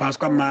lapha ngaphasi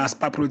kwama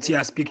Spa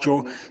Proteas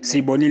picture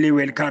sibonile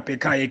iWorld Cup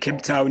ekhaya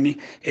eCape Town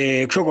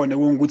kusho kona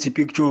ukuthi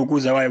picture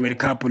kuza kwayo World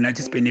Cup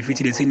nathi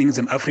sibenefit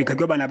lesiningizim Africa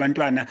kuyoba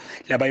nabantwana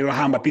laba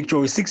yohamba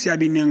picture 6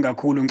 yabiningi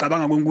kakhulu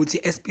ngicabanga ukuthi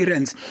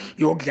experience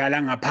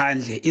yokudlala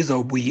ngaphandle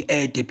izobuyi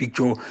add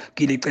picture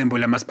kile cembo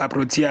lama Spa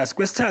Proteas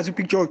kwesithathu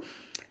picture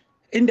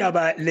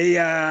indaba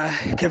leya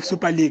CAF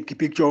Super League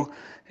picture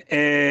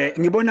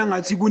ngibona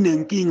ngathi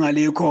kunenkinga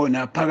le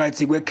khona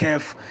phakathi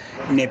kweCAF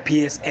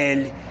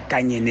nePSL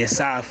kanye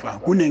neSAFA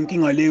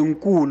kunenkinga le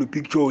enkulu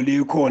picture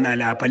le khona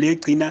lapha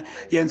legcina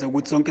yenza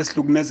ukuthi sonke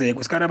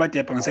sihlukumezeke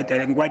sikarabadepha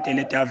ngisedala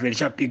ngikwadele Davel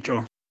sharp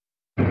picture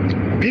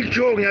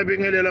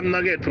ngiyabingelela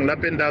mnakethu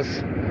ngilapha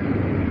endasi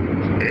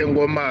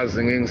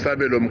engomazi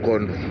ngingisabelo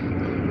mkhondo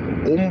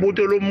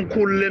umbutho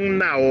lomkhulu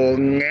lenginawo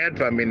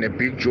ngedwa mina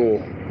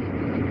picture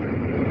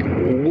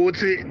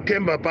ukuthi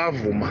Themba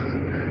Bavuma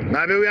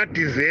ngabe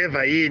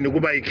uyadeserve yini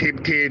kuba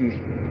yicaptain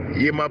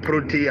yema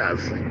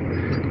Proteas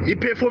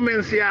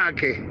iperformance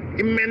yakhe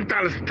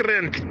imental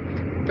strength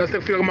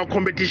tasefika kuma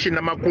competition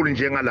amakhulu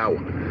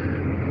njengalawa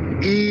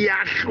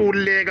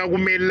iyahluleka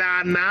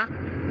kumelana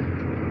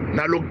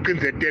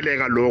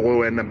nalokuqinzeteleka lokho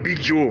wena Big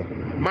Joe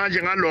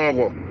manje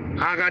ngaloko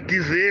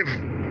akadeserve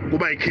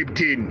kuba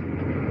yicaptain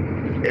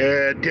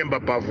Themba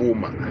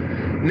Bavuma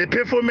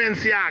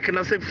neperformance yakhe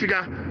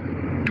nasekufika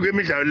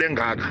kwemidlalo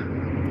lengaka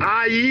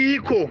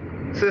ayikho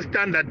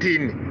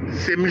sestandardini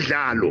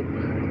semidlalo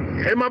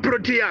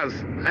ema-Proteas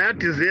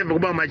ayadeserve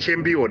kuba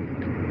ama-champion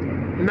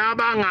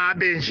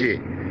nabangabe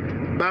nje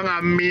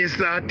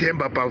bangamisa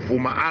Themba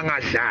Bavuma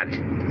angadlali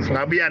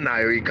singabuya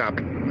nayo icup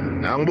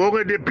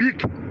angibonge the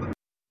big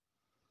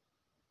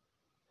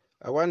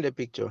akwande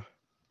picture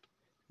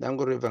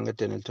nanguriva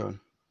ngeDenilton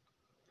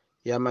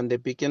yaman the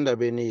big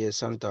endabeni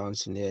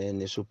ye-Sundowns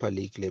ne-Super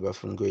League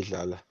lebafuna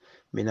kuyidlala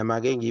mina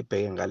make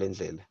ngiyibheke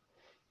ngalendlela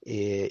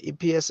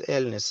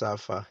iPSL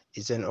neSAFA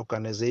is an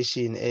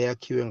organization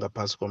eyakhiwe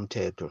ngaphansi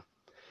komthetho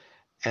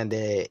and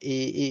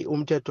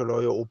umthetho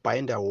loyo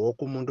ubinda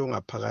wonke umuntu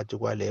ongaphakathi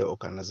kwale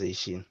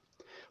organization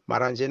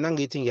mara nje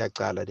nangithi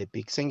ngiyacala the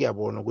big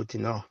sengiyabona ukuthi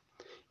no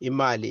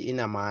imali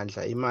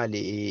inamandla imali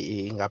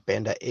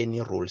ingabenda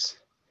any rules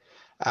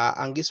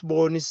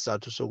angisiboni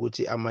isizathu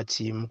sokuthi ama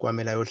team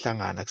kwamela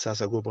yohlangana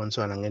kusasa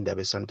kuboniswana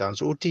ngendaba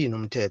eSundowns uthini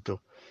umthetho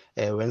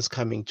when it's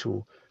coming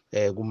to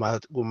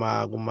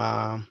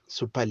kuma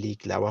Super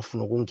League la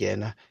bafuna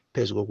ukungena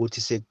phezulu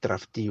kokuthi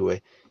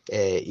sekudraftiwe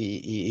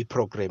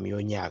iprogram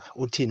yonyaka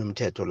uthini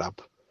umthetho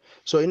lapho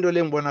so into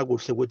lengibona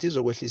kuhle ukuthi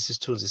izokwehlisa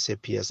isithunzi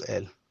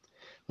sePSL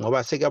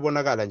ngoba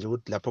sekuyabonakala nje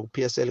ukuthi lapha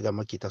kuPSL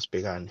kaMagita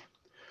sibhekane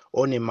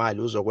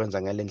onemali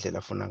uzokwenza ngalendlela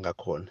afuna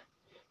ngakhona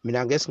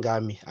mina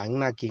ngesingami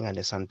anginakinga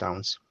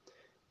neSundowns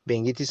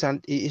bengithi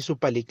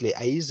iSuper League le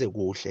ayize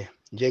kuhle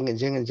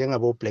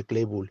njengabo Black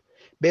Label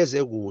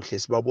beze kuhle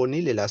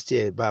sibabonile last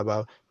year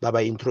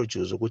baba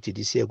introduce ukuthi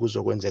this year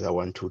kuzokwenzeka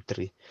 1 2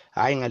 3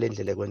 hayi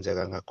ngalendlela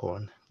kwenzeka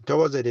ngakhona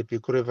ngithokozele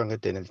Big River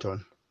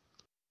ngeDenilton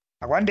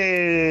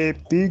akwande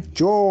Big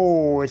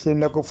Joe ehleni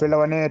lakho Fulela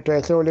Wanethwa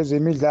ehlelo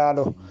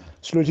lezemidlalo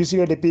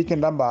silothisile le Big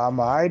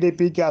ndambama hayi le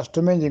Big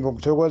asithume nje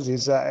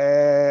ngokuthokozisa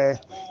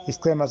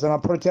isichema sama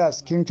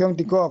Proteas King Chong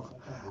Dikok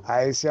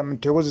hayi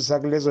siyamthokozisa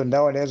kulezo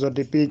ndawo lezo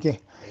le Big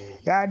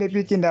ya le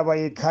Big indaba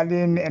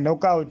yekhalini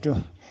knockout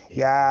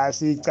ya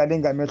sicale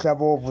ngamehla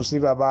bovu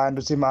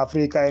sibabantu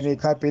sima-Afrika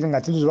enekhapeli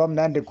ngathi lizoba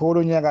mnandi khulu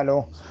unyaka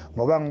lo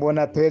ngoba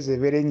ngibona pheze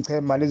vele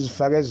ngichema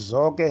lezifake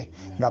zonke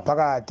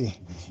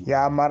ngaphakathi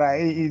ya mara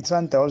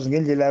i-Sundowns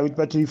ngendlela yokuthi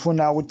bathi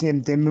ifuna ukuthi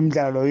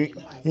imidlalo lo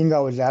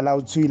ingawudlala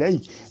uthwile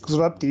eyi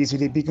kuzoba budisi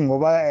le Big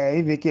ngoba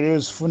iveki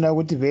leyo sifuna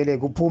ukuthi vele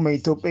kuphume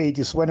i-top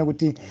 8 sibone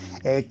ukuthi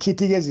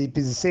khithi-ke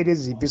ziphi zisele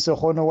ziphi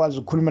sokhona ukwazi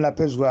ukukhulumela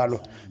phezu kwalo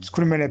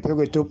sikhulumele phezu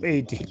kwe-top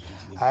 8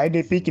 hayi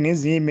le Big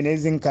nezimi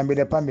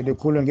nezingikhambele phambili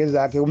khulu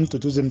ngezakhe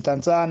umduduzi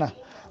Mtantsana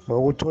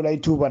ngokuthola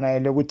ithuba naye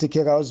lokuthi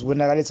kheka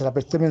uzibonakalisa lapha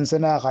esicemeni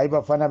senarha hayi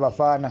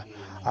bafana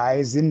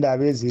hayi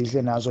izindaba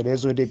ezihle nazo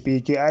lezo le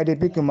Big hayi le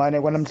Big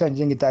mane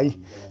kwanamhlanje ngithi hayi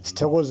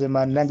sithokoze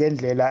mani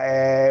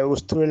nangendlela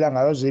usithulela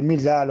ngayo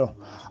zemidlalo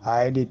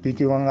hayi le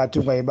Big wangathi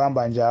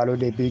ungayibamba njalo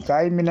le Big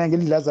hayi mina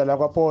ngilidlaza la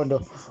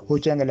kwaPondo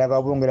utshengela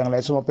kabongela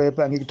ngilayisoma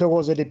phepha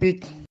ngikuthokoze le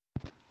Big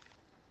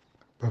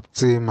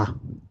Babutsima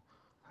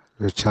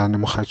lotshani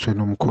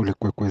emhathweni omkhulu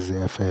kwekwezi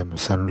FM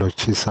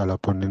sanilotshisa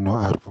lapho nino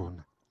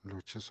Arvuna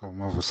lotshisa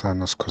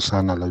umavusana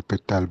sikhosana la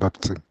iPetal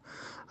Babutsima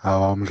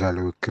awa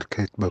umdlalo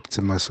wecricket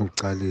Babutsima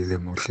sokucalile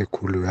muhle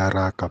khulu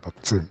yaraga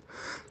Babutsima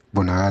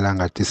bonakala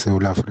ngathi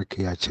South Africa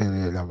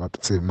iyachelela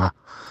Babutsima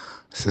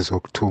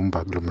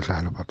sizokuthumba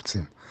kulomdlalo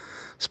babuthima.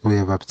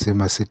 Sibuye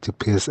babuthima sithi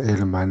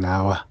PSL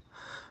manawa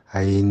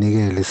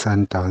ayinikele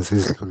Sundowns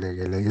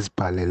izihlulekele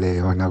izibhalele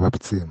yona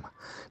babuthima.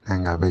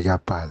 Nangabe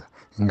kuyabhala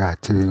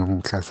ingathi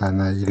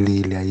ngumhlasana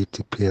ilili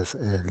ayithi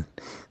PSL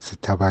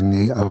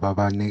sithabani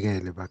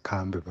ababanikele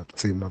bakhambe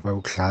babuthima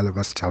bayokudlala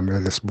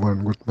basijamele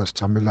sibone ukuthi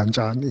basijamela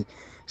kanjani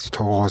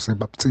sithokoze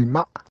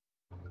babuthima.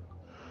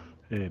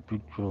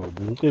 Picture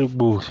ngicela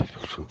ukubuza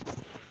picture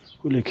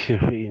kule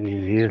campaign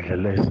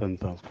leyedlala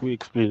eSundowns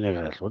ku-explain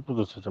kahle what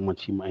uzothatha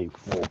ama-team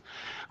ayi-4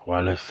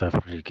 wala South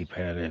Africa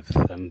Pirates,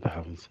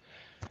 Sundowns,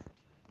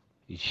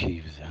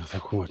 i-Chiefs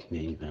angisakhuluma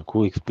kuningi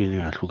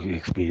ku-explain kahle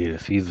uku-explain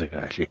size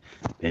kahle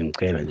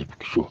bengicela nje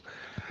picture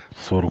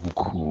sorry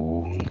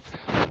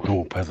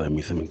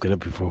ukuphazamisa ngicela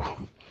before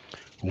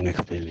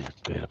ungi-explain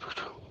ngicela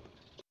picture.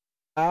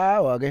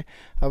 Ke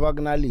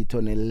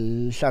abakunalitho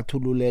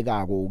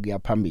nelihlathululekako ukuya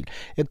phambili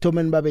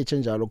ekuthomeni babetshe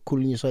njalo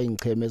ukukhulunyiswa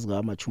ingcheme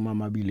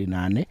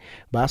ezingama-24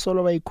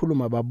 basolo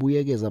bayikhuluma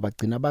babuyekeza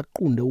bagcina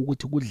baqunde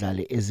ukuthi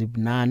kudlale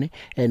ezibunane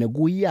and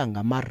kuya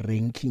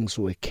ngama-rankings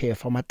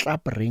we-CAF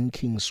ama-club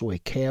rankings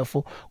we-CAF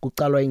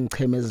kucalwa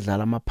ingcheme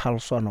ezidlala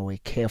amaphaliswano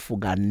we-CAF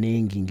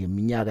kaningi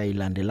ngeminyaka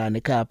ilandelana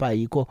ekhaya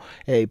ayikho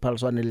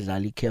iphaliswano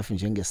elidlala i-CAF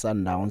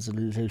njenge-Sundowns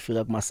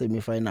lifika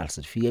kuma-semi-finals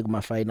lifike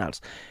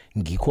kuma-finals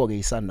ngikho-ke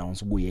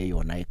i-Sundowns kuye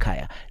yona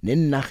ekhaya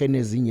nenarheni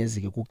ezinye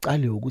ezike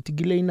kuqale ukuthi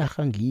kile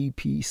inarha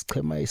ngiphi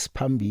isichema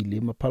esiphambili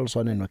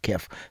emaphaliswaneni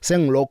weCAF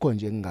sengilokho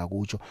nje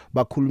ngingakutsho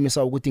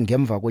bakhulumisa ukuthi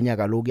ngemva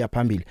konyaka lo kuya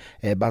phambili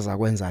baza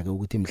kwenza ke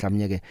ukuthi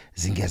mhlawumnye ke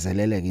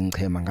zingezeleleke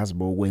ingchema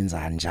ngazibo ukwenza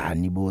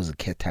kanjani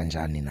bozikhetha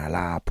kanjani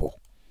nalapho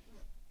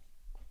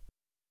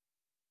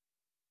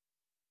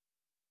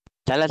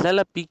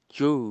dlala Big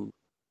Joe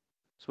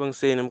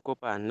sibongisene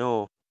mkopana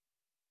no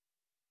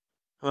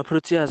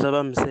ama-Proteas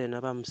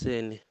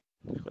abamsene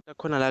kodwa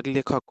khona la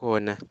kulekha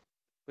khona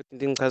kodwa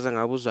into engichaza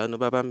ngabo uzwana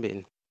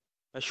babambeni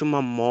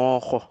bashuma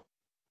moho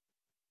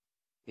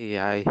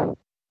hayi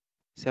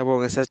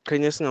siyabonga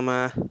sasiqhenya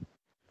singama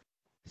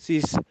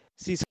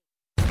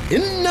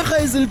Inarha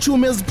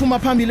ezilithumi eziphuma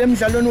phambili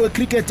emidlalweni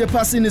wecricket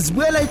ephasini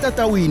zibuyela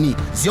etatawini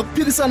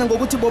ziyokuphikisana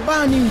ngokuthi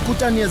bobani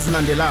inkutani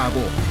ezilandelako.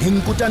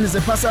 Inkutani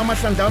zephasi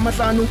amahlandla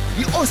amahlanu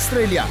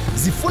iAustralia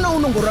zifuna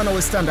unongorwana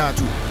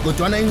wesithandathu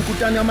kodwana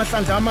inkutani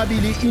amahlandla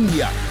amabili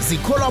iIndia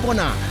zikholwa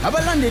bona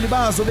abalandeli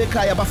bazo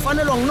bekhaya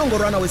bafanelwa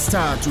unongorwana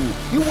wesithathu.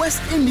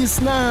 iWest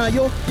Indies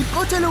nayo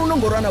iqothele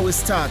unongorwana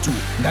wesithathu.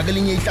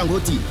 Ngakelinye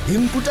ihlangothi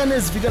inkutani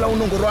ezivikela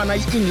unongorwana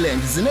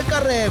iEngland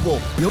zinekareko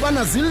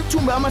yobana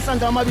zilithumbe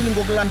amahlandla amabili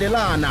ngokulandela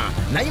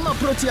na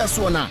ima-Proteas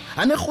wona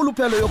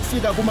anerhuluphelo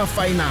yokufika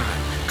kuma-final.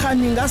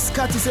 Khani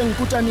ngasikhathi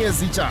senkutani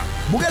ezitsha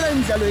bukela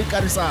imidlalo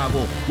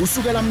ekarisako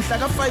usukela mhla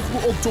ka-5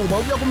 ku-Oktoba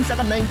ukuya kumhla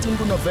ka-19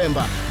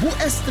 kuNovemba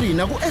ku-S3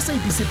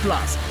 naku-SABC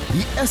Plus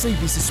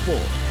i-SABC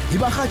Sport.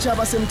 Ibahatsha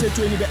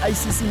abasemthethweni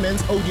be-ICC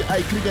Men's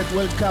ODI Cricket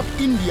World Cup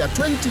India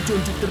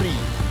 2023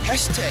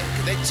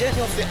 #the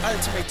journey of the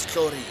ultimate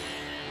glory.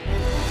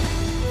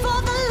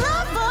 For the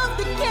love of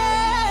the game.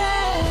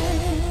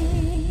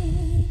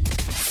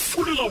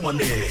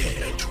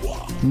 Wanethwa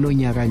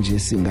nonyaka nje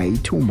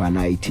singayithumba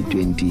na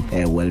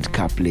i-T20 World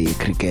Cup le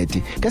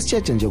cricket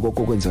kasitsheje nje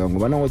kokho kwenzeka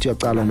ngoba nawothi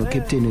uyacala no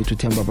captain wethu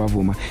Themba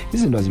Bavuma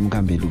izinto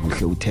azimkhambeli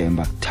kuhle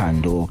uThemba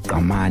Thando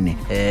Qamane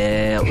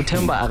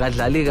uThemba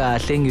akadlali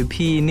kahle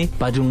ngiphini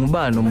but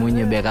ngubani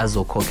omunye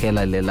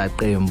bekazokhokhela lela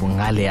qembu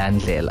ngale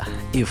yandlela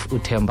if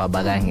uThemba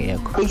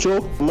bakangekho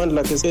Picture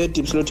mandla ke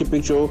deep slot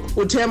picture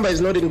uThemba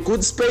is not in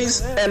good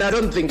space and I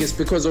don't think it's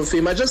because of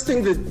him. I just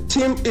think the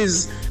team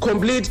is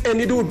complete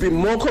and it would be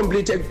more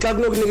complete xa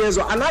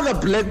kunokunikezwa another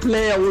black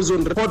player who's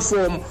on report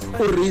form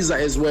uRiza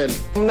as well.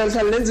 Mina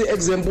ngihlala lenze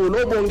example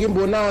obonga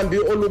imbonambi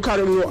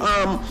olukhalo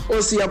no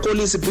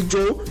osiyakolisi Big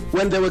Joe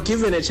when they were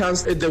given a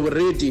chance they were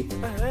ready.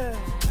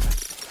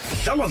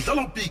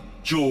 dlala Big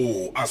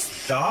Joe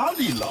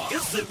asidlali la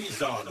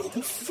ezemidlalo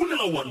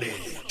kufulela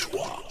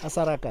Wanethwa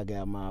asaraga ke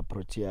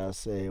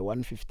ama-Proteas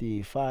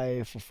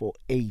 155 for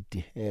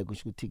 8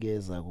 kusho ukuthi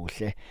keza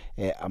kuhle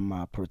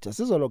ama-Proteas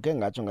sizoloke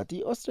ngatsho ngathi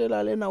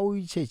iAustralia lena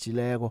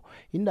uyitshejileko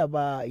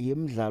indaba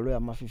yemidlalo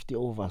yama-50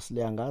 overs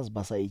le angazi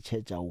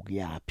basayicheja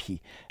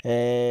ukuyapi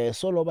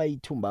solo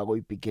bayithumbako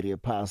ibigiri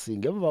yephasi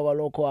ngemva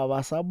kwalokho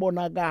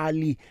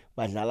abasabonakali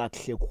badlala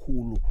kuhle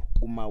kukhulu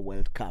kuma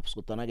World Cups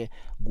kodwa ke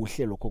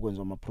kuhle lokho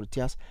kwenza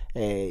ama-Proteas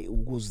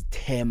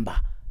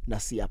ukuzithemba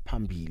nasiya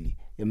phambili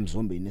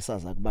emzombeni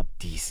esaza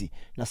kubabudisi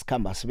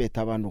nasikhamba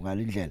sibetha abantu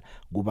ngalindlela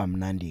kuba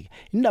mnandi ke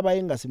indaba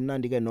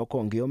engasimnandi ke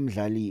nokho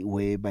ngiyomdlali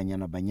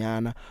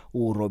webanyana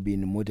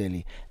uRobin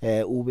Modeli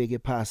ubeke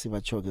phasi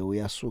bachoke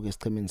uyasuka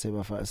esichemeni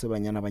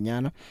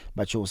sebanyana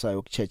bacho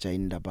usayokuchecha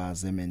indaba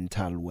ze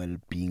mental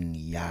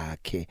well-being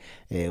yakhe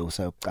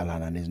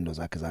usayokucalana nezinto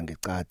zakhe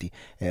zangecadi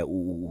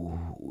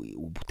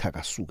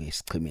ubuthakasuke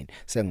esichemeni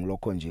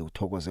sengilokho nje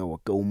uthokoze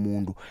wonke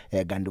umuntu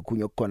kanti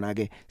kunye kukhona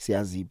ke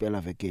siyazi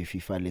impela veke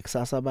FIFA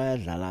lekusasa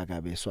bayadla badlala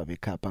ka beswa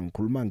bekhapha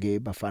ngikhuluma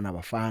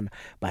ngebafana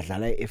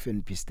badlala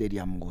eFNB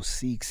Stadium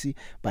ngo6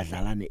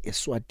 badlala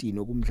neEswatini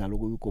okumdlalo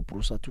kuyiko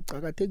Bruce athi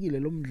ucakathekile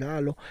lo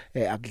mdlalo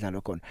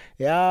akudlalwa khona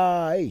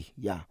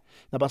ya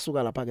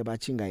nabasuka lapha ke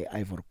bachinga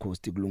eIvory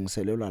Coast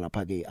kulungiselelwa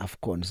lapha ke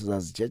iAfcon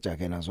sizazijeja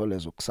ke nazo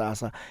lezo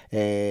kusasa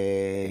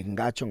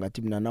ngatsho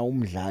ngathi mina na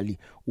umdlali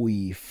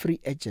uyi free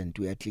agent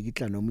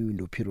uyatlikitla noma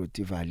iwindow period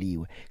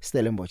ivaliwe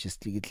Stellenbosch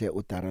isitlikitle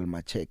uDarrell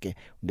Macheke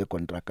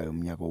ngecontract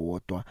yomnyaka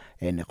owodwa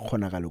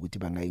nekhonakala ukuthi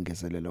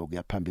bangayingezelela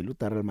ukuyaphambili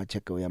uDarrell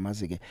Macheke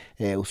uyamazi ke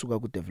usuka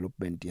ku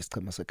development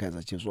yesichema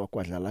seKaizer Chiefs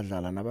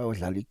wakwadlala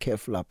nabayodlala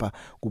iCAF lapha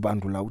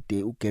kubandula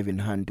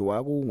uGavin Hunt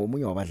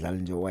wakungomunye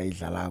wabadlali nje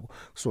wayidlalako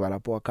kusuka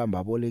lapho wakhamba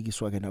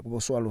abolekiswa ke nakubo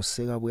swalo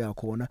seka buya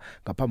khona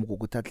ngaphambi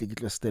kokuthi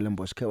atlikitle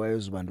Stellenbosch ke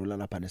wayezibandula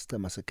lapha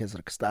nesicema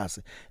seKaizer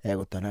Stars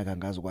kodwa naka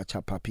ngazi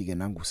kwachapha phike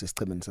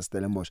nangusesicemeni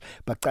seStellenbosch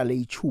baqale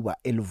ichuba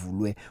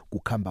elivulwe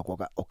kukhamba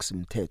kwaka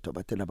Oximthetho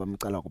bathena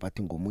bamcala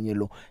kubathi ngomunye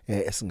lo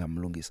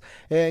esingamlungisa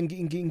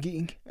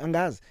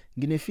angazi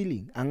ngine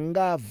feeling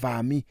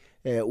angavami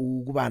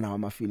ukubana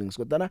wama feelings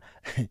kodwa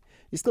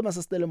isicema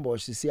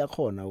seStellenbosch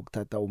siyakhona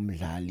ukuthatha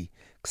umdlali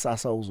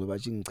kusasa uzoba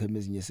ngicheme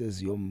ezinye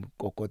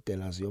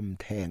seziyomkokotela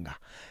ziyomthenga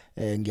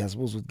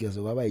ngiyazibuza ukuthi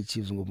keze kwaba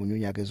iChiefs ngomunye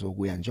unyaka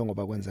ezokuya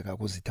njengoba kwenzeka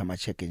kuzitha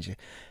amacheke nje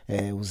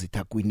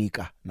uzitha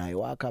kwinika naye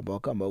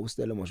wakhamba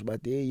uStellenbosch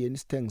bathi yeni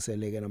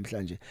sithengiseleke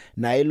namhlanje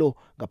naye lo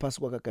ngaphasi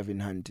kwa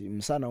Gavin Hunt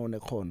umsana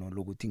onekhono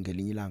lokuthi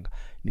ngelinye ilanga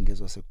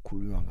ningezwe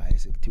sekukhulunywa ngaye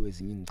sekuthiwe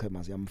ezinye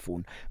ingchema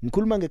ziyamfuna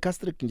ngikhuluma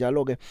ngeCastric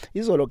njalo ke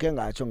izolo ke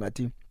ngatsho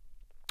ngathi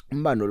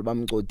umbano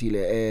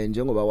libamcotile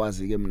njengoba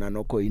wazi ke mina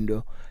nokho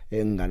into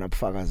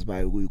enginganabufakazi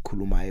bayo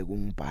kuyikhuluma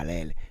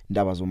ekungibhalele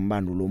indaba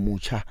zombando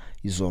lomutsha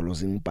izolo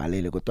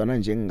zingibhalele kodwa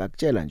nje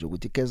ngingakutshela nje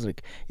ukuthi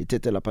Kesrick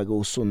ithethe lapha ke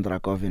uSundra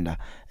Govinda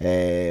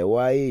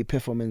waye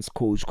performance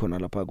coach khona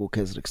lapha ku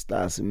Kesrick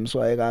Stars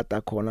umswaye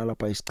kade khona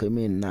lapha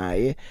isichemeni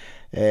naye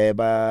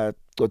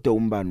cote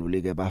umbano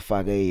leke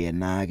bafake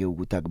yena ke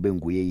ukuthi akube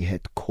nguye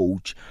ihead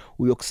coach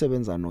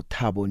uyokusebenza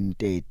noThabo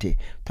Ntete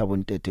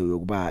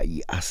uyokuba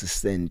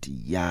iassistant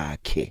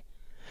yakhe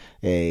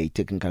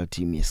i-technical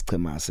team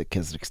yesichema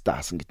seKaizer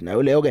Stars ngithi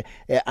nayo leyo ke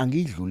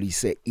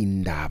angidlulise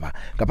indaba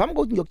ngaphambi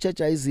kokuthi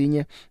ngiyokutsheja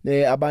izinye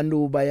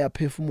abantu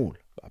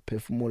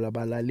bayaphefumula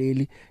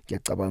abalaleli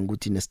ngiyacabanga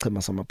ukuthi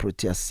nesichema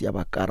sama-Proteas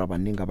siyabakara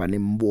abaningi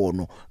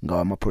abanembono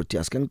ngawa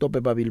ama-Proteas ke ngitope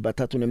babili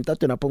bathathu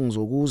nemtathu napho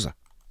ngizokuza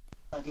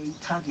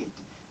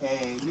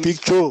Big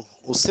Joe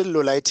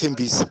usello la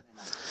ethembisa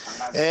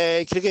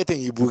cricket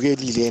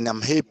ngibukelile and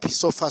I'm happy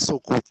so far so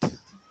good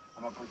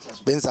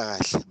benza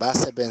kahle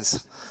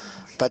bayasebenza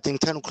but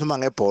ngithanda ukukhuluma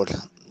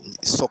ngebhola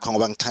isokha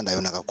ngoba ngithanda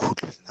yona kakhulu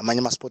amanye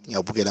ama sport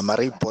ngiyabukela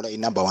mara ibhola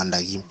inumber 1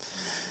 la kimi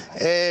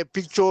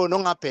Big Joe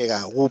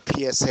nongabheka ku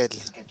PSL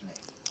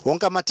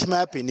wonke ama team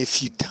aya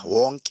benefit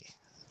wonke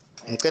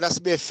ngicela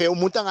sibe fair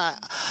umuntu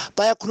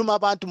bayakhuluma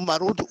abantu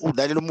maruthi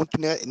udalela umuntu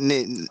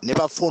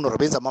nebafone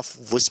benza ama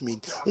voicemail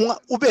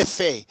ube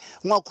fair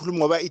ungakhulumi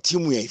ngoba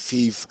i-team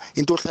uyayifavor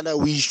into ohlala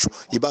uyisho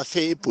iba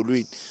fair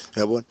ebholweni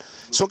uyabona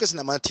sonke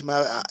sinama team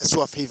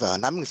siwa favor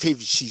nami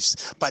ngifavor Chiefs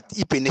but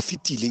I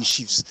benefitile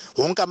iChiefs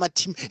wonke ama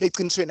team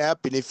eqinisweni aya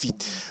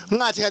benefit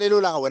ngathi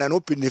kalelo langa wena no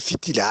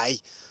benefitile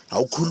hayi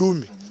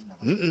awukhulumi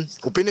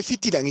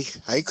ubenefitile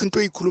ayikho into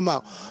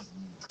oyikhuluma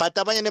but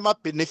abanye nema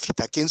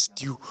benefit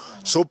against you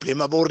so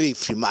blame abo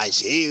referee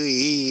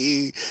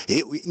manje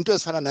into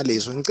ezifana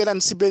nalezo ngicela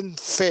nisibe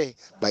fair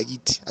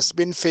bakithi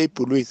asibe fair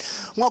ebholweni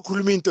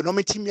ungakhuluma into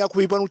noma team yakho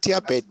uyibona ukuthi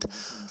iyabheda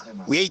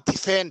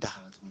uyayidefender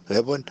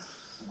uyabona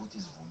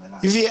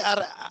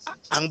iVAR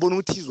angibona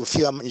ukuthi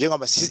izofika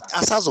njengoba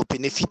asazo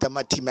benefit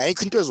ama team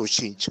ayikho into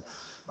ezochange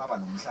baba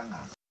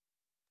nomhlangano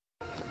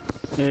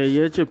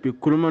yeche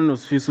bikhuluma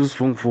noSifiso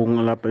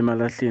Sivunguvungu lapha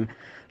eMalahleni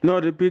no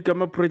repeat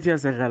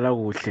ama-Proteas adlala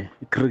kuhle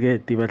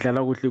cricket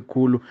badlala kuhle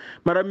kukhulu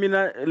mara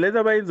mina lento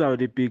abayenzayo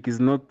the big is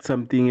not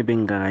something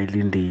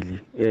ebengayilindeli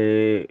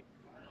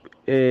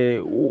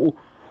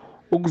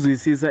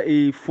ukuzwisisa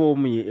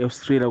iform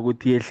yeAustralia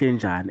ukuthi yehle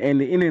njani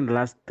and in the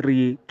last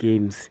 3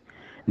 games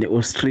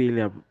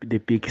neAustralia the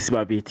big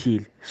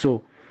sibabethile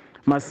so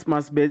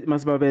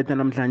masibabetha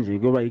namhlanje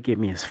kuba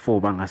igame yes4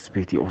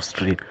 bangasibhethi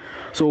iAustralia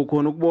so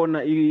khona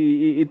ukubona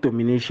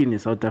i-domination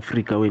eSouth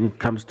Africa when it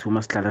comes to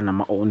masidlala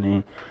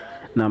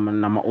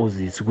nama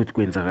Aussies ukuthi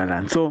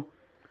kwenzakalani so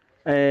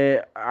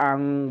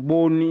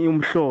angiboni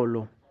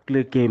umhlolo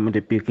kule game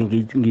the big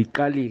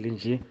ngiqalile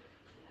nje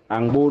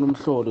angiboni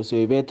umhlolo so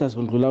ibetha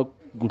sindlula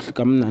kuhle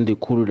kamnandi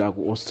ekhulu la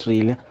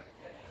kuAustralia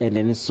and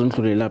then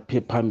sindlulela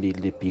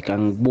phambili the big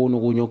angiboni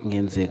okunye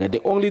okungenzeka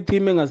the only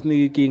team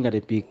engasinika inkinga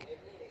the big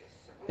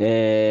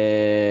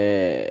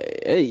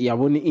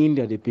yabona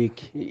India the big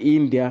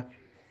India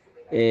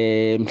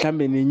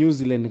mhlambe neNew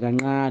Zealand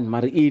kancane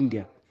mara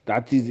India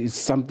that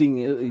is something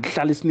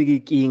ihlala isinike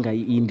inkinga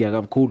iIndia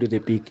kakhulu the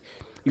big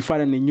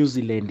ifana neNew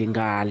Zealand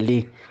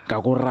ngale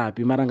ngako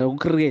rugby mara ngako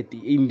cricket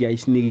India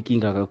isinike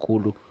inkinga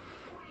kakhulu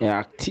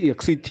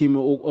akusi team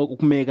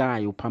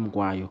okumekayo phambi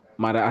kwayo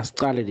mara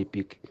asicale the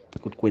big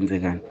ukuthi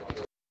kwenzekani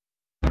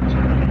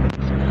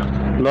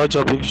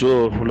Locha Big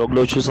Joe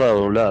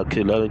lokulochisayo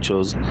lakhe la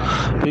Jones.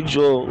 Big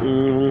Joe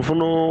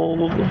ngifuna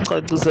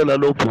ukucacisela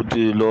lo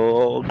bhuti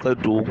lo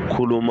oqeda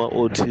ukukhuluma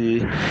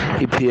othi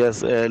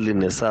iPSL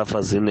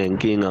neSAFA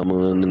zinenkinga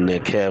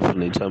neCAF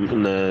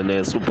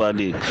neSuper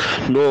League.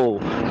 No,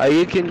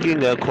 ayikho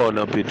inkinga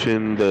ekhona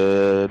between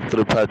the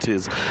three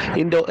parties.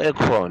 Into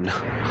ekhona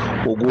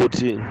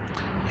ukuthi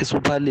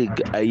iSuper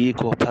League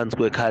ayikho phansi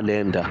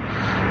kwekhalenda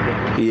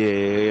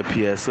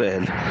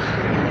yePSL.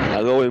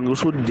 Ake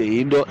ngisho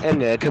ukuthi into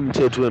engekho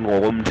emthethweni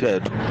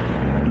ngokomthetho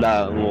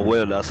la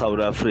ngokwela South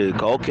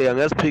Africa. Okay,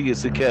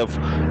 angesiphikisa iCAF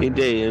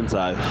into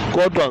eyenzayo,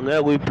 kodwa ngeke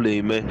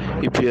uyiblame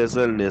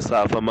iPSL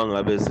neSAFA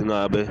mangabe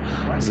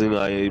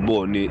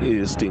zingayiboni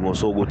isidingo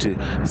sokuthi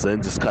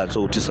zenze isikhathi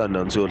sokuthi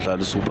Sundowns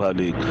yodlala iSuper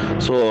League.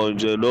 So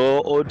nje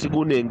lo othi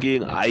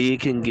kunenkinga,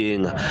 ayikho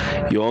inkinga,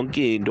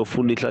 yonke into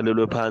ufuna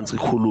ihlalelwe phansi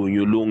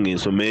ikhulunywe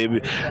ulungiswe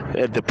maybe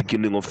at the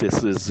beginning of the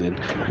season.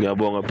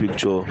 Ngiyabonga Big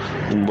Joe,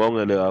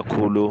 ngibongele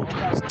kakhulu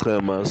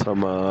sichema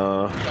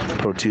sama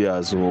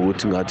Proteas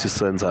ngokuthi ngathi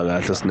senza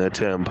kahle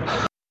sinethemba.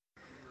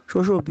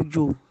 Shosho Big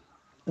Joe,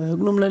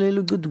 kunomlaleli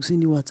uceda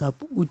ukusini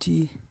WhatsApp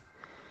uthi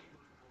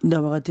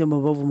indaba kaThemba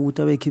bavuma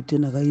ukuthi abe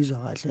captain akayizwa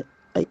kahle.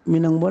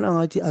 Mina ngibona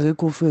ngathi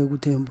akekho fair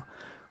kuThemba,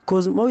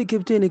 because mawu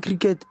captain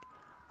ecricket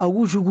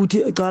akusho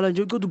ukuthi ecala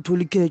nje uceda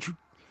ukuthola iketch.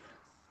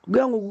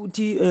 Kuya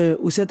ngokuthi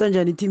useta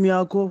njani team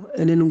yakho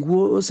and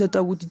nguwe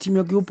oseta ukuthi team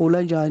yakho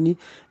yobhola njani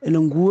and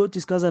nguwe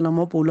discussa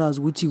nama bowlers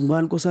ukuthi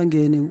ngubani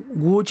kosangene,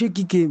 nguwe check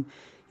igame.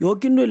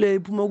 Yonke into le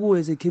iphuma kuwe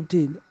as a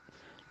captain.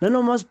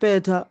 Nanoma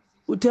siphetha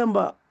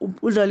uThemba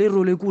udlala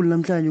irole enkulu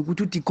namhlanje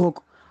ukuthi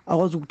uDikok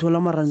akwazi ukuthola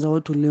amaranza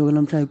awatholileko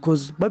namhlanje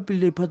because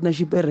babuild a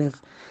partnership ereg.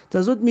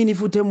 Does not mean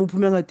if uThemba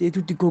uphume ngathi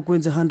uDikok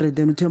wenza 100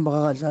 then uThemba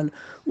akadlala.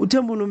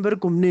 uThemba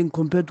unombereko omningi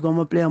compared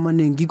kwama player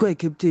amaningi, ngikho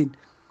ay-captain.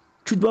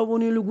 Chuthi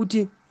babonile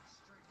ukuthi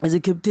as a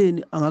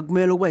captain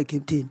angakumela ukuba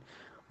yi-captain,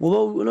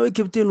 ngoba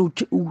no-captain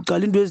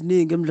uqala into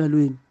eziningi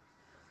emdlalweni.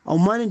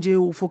 Awumane nje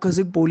ufocus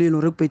ekubholeni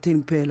or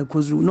ekubhetheni kuphela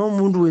because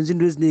umuntu wenza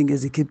into eziningi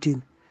as a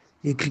captain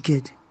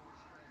ye-cricket.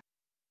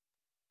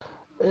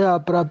 Yeah,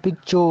 bra Big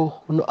Joe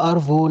no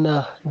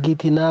Arvona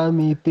ngithi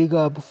nami pick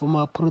up for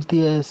my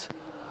Proteas.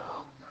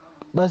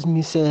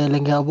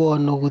 Basimisele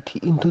ngiyabona ukuthi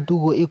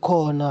intuthuko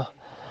ikhona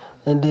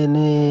and then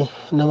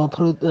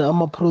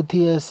ama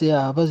Proteas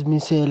ya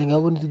basimisele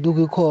ngiyabona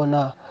intuthuko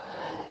ikhona.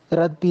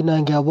 Rugby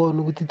na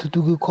ngiyabona ukuthi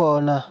intuthuko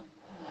ikhona.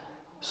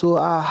 So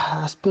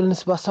sipeleni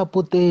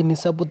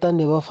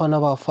supportani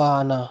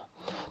bafana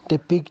the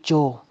Big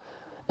Joe.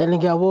 And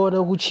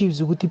ngiyabona ku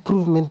Chiefs ukuthi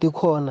improvement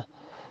ikhona.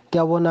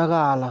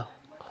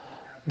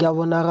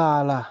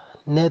 Ngiyabonakala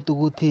net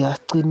ukuthi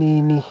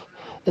asicinini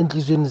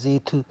enhlizweni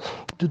zethu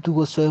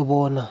intuthuko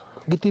soyibona.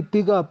 Ngithi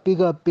pick up the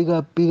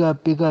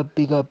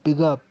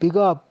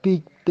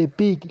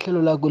big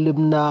ihlelo lakho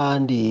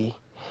lemnandi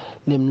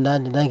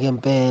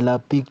nangempela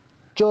Big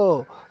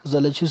Joe.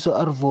 Uzalechiso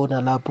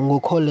Arvona lapho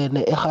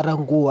ngokholene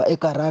eGaranguwa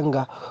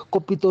eGaranga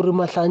koPitori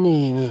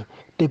Mahlanyeni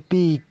the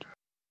big.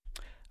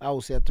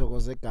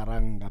 Siyathokoza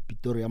eGaranga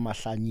Pitori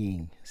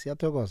Mahlanyeni,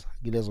 siyathokoza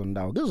kilezo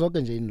ndawo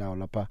kuzonke nje indawo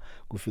lapha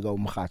kufika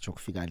umhatsho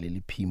kufika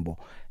leli phimbo.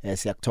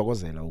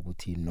 Siyakuthokozela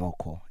ukuthi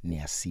nokho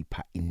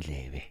niyasipha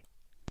indlebe.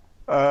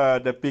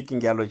 The big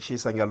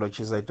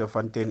ngiyalochisa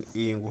itofontein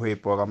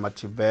nguhebo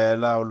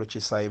kaMathibela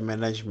ulochisa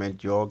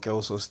imanagement yonke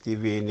uso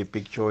Steven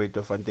Big Joe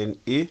itofontein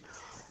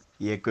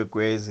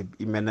yekwekwezi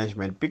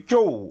imanagement Big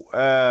Joe.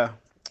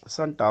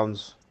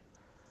 Sundowns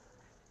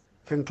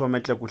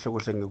ngithomele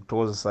kuhle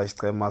ngikuthokozisa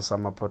isicema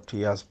sama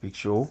Proteas Big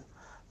Joe,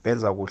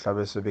 benza kuhle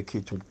bese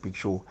bekhitha Big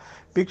Joe.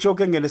 Big Joe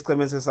ke ngene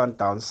isicema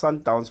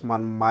Sundowns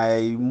man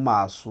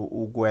mayimasu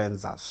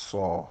ukwenza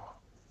so,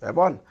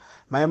 yabona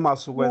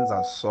mayimasu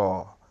ukwenza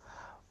so.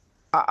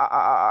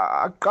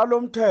 Aqala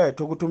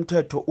umthetho ukuthi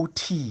umthetho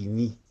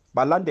uthini,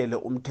 balandele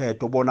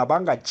umthetho, bona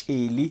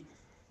bangatsheli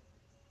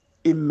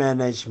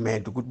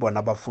imanagement ukuthi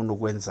bona bafuna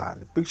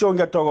ukwenzani. Big Joe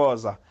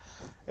ngiyathokoza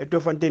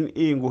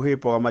etofontein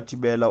nguhebo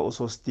kaMathibela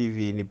uso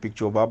Steven Big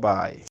Joe, bye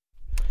bye.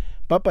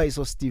 Papa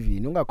iso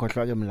Steven,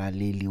 ungakhohlwa ke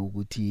mlaleli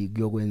ukuthi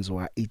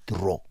kuyokwenziwa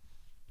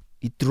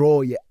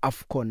i-draw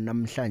ye-AFCON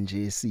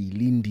namhlanje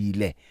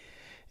silindile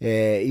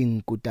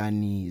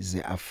inkutani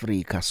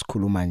zeAfrika,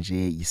 sikhuluma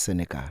nje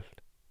iSenegal.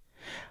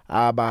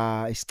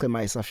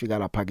 Isicema esafika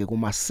lapha ke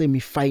kuma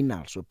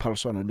semi-finals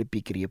wephaliswano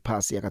lebigiri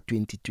yephasi yaka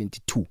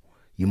 2022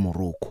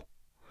 yiMorocco.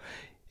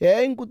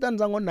 Inkutani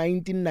zango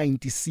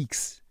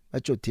 1996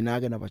 bajothina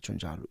ke nabatsho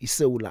njalo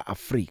iSouth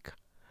Africa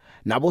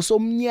nabo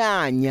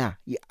somnyanya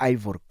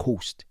iIvory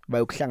Coast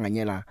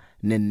bayokuhlanganyela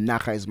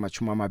nenaga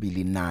ezimachuma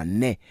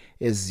 24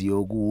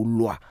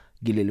 eziyokulwa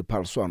kileli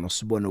phaliswano,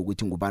 sibone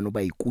ukuthi ngubani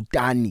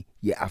obayikutani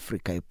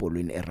yeAfrika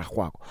ebholweni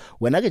eragwako.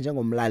 Wena ke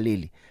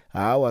njengomlaleli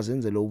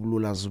wazenzele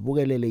ubulula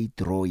zibukelele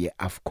idraw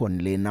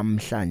yeAfCON le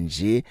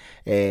namhlanje,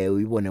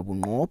 uyibone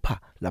bunqopha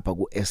lapha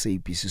ku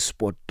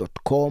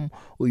sabcsport.com,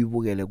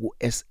 uyibukele ku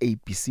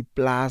SABC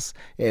Plus,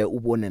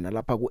 ubone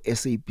nalapha ku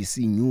SABC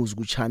News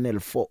ku channel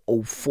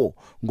 404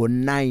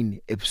 ngo9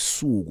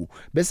 ebusuku.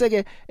 Bese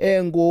ke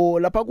ngo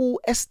lapha ku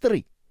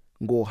S3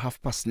 ngo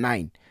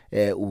 9:30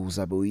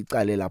 uzabe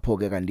uyiqale lapho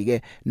ke kanti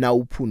ke na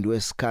uphundwe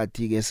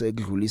isikhathi ke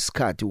sekudlula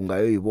isikhathi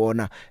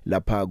ungayoyibona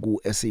lapha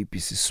ku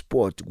SABC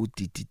Sport ku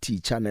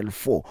DTT Channel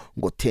 4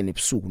 ngo10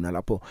 ebusuku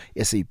nalapho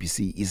SABC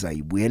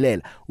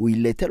izayibuyelela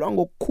uyilethelwa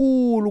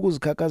ngokukhulu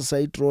kuzikhakhazisa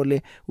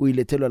itrole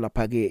uyilethelwa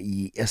lapha ke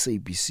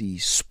iSABC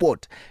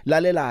Sport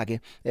lalela ke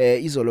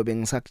izolo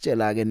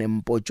bengisakutshela ke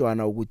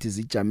nempotshwana ukuthi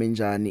zijame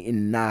njani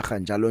inaga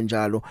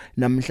njalo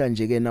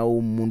namhlanje ke na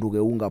umuntu ke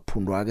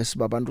ungaphundwa ke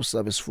sibabantu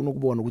sizabe sifuna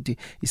ukubona ukuthi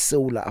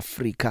iSouth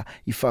Africa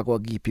ifakwa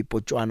kiphi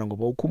ipotshwana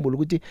ngoba ukhumbula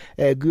ukuthi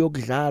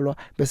kuyokudlalwa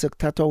bese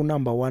kuthathwa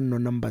unumber 1 no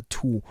number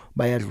 2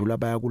 bayadlula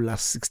baya ku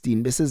last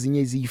 16 bese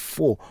ezinye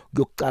izi4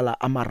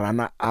 kuyokuqala ama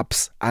runner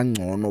ups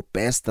angcono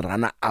best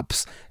runner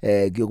ups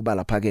kuyokuba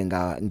lapha ke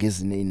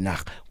ngezine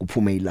inaga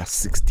kuphume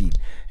ilast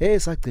 16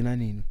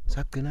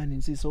 sagcina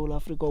nini siSouth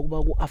Africa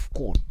ukuba ku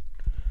AFCON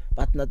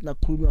but nathi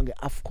nakhulunywa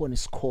ngeAFCON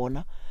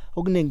isikhona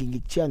okunengi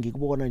ngikuthiya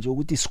ngikubona nje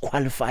ukuthi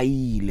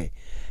siqualifyile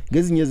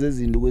ngezinye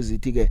zezinto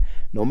kwezithi ke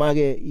noma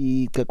ke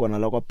icegwana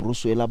la kwa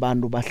Bruce Wela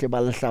abantu bahle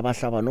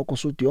balahlaba nokho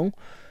Sudiyong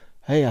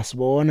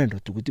asibone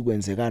ndoda ukuthi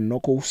kwenzekani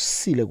nokho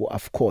usile ku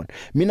AFCON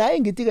mina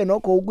engithi ke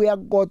nokho ukuya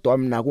kodwa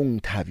mina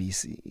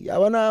kungithabisi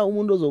yabona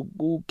umuntu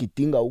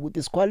ozokugidinga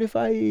ukuthi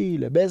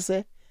siqualifyile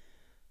bese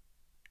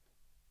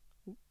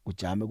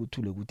ujame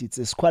kuthule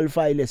ukuthi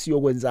siqualifyile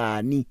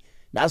siyokwenzani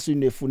naso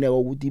inefuneka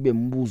ukuthi ibe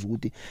mbuzo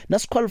ukuthi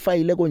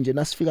nasiqualifyile konje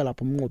nasifika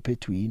lapho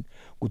umnqophethwini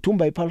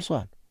kuthumba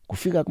iphaliswano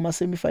kufika kuma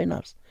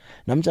semifinals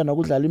namjana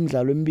kudlala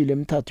imidlalo emibili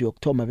emithathu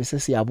yokthoma bese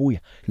siyabuya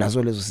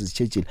nazo lezo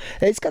sizitshejile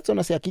isikhathi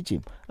sona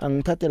siyagijima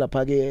angithathe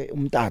lapha ke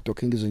umtato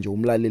ke ngizwe nje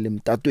umlaleli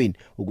emtatweni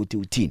ukuthi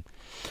uthini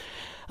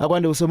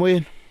akwande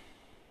usemoyeni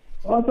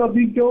Otho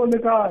Victor le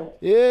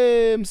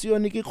kae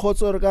msiyoni ki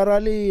khotso re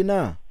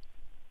karalina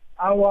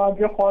awa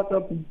ke khotso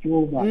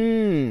Victor ba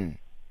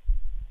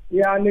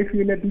ya le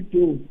file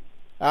Victor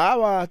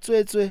awa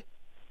tswetswe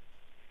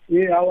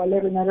awa le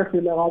rena re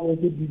file ga bo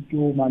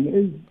Victor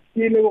man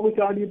ile go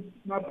tsali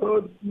ma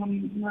pro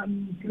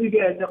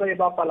cricket ga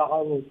ba pala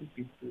ga bo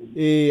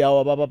Victor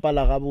awa ba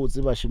pala ga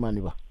botse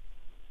bashimane ba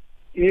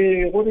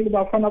go le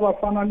ba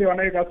fana le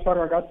yona e ka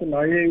tshwara ka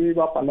tsela e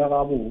ba pala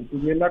ga bo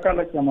ke la ka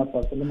la tsama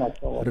tsatsi le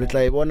matsawa re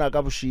tla ibona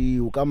ka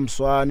boshiu ka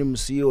mswane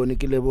msiyoni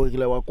ke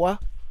lebogile wa kwa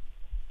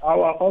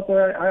awa khotso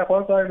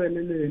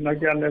le na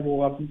ke a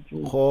leboga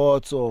Victor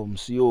khotso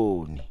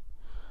msiyoni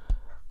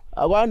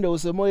akwande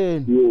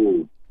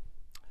usemoyeni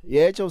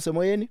yecha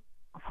usemoyeni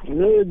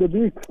the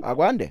big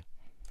akwande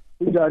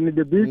unjani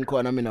the big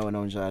ngikhona mina wena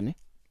unjani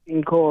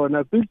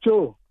ngikhona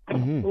Victor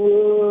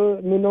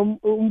mina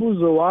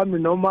umbuzo wami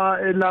noma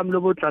elami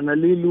lobotlana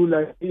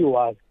lilula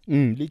iwazi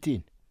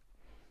lithini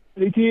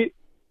lithi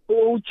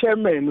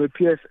uchairman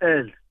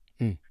wePSL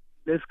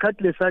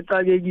lesikhathi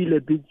lesaqakekile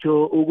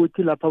Victor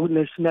ukuthi lapha ku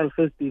National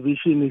First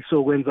Division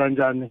sokwenza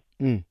njani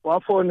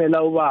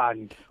wafonela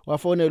ubani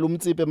wafonela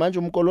umtsipe manje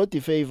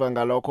umkolodi favor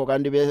ngalokho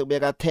kanti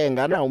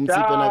bekathenga na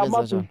umtsipe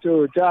nakenza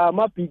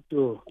njani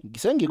Victor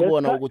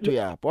ngisengikubona ukuthi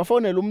uyapha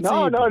wafonela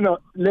umtsipe no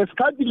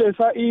lesikhathi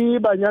lesa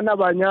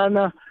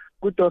ibanyana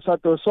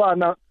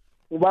kudoswana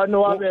ubani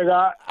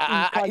wabeka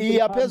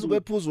iyaphezulu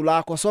kwephuzu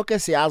lakho sonke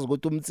siyazi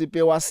ukuthi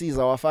umtsipe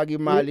wasiza wafaka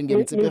imali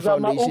ngemtsipe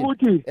foundation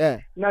ukuthi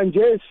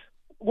manje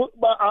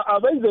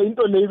abenze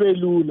into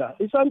leyibelula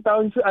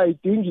iSundowns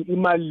ayidingi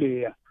imali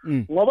leya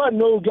ngoba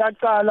no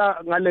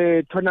kuyaqala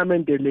ngale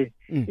tournament le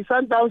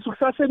iSundowns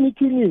kusase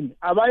meetingini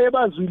abaye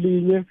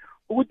bazwilinye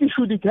ukuthi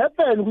should it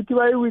happen ukuthi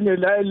bayiwine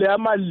le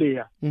amali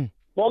leya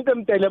bonke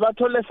mtele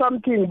bathole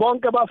something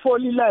bonke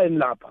bafola iline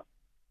lapha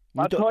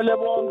bathole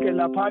bonke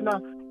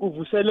laphana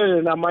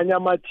kuvuselele namanye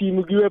ama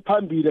team kuwe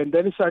phambili and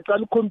then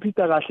siyaqala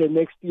ukhompyuta kahle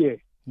next year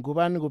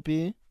ngubani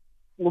kuphi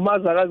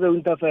ngumazakaze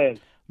Winterfell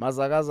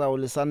mazakaza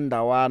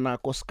ulisandawana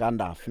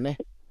kosigandaf ne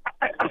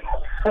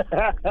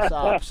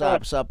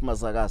sharp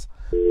mazakaza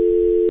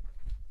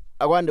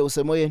akwande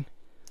usemoyeni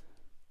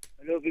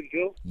hello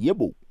Victor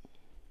yebo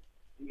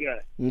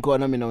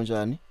ngikhona mina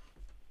unjani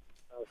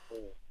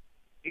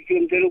Victor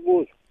ngicela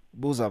ukubuza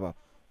buza baba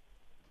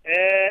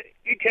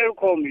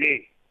iTelkom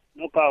le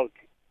knockout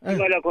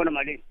imali khona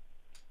malini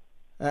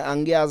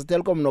angiyazi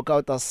Telkom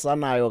knockout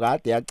asanayo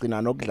kade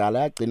yagcina nokudlala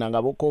yagcina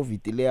ngabo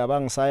COVID le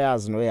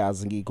abangisayazi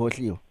noyazi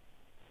ngikhohliwe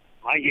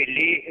manje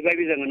le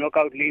ebayibiza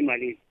nge-knockout le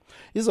imali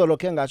izolo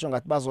ke ngasho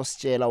ngathi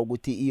bazositshela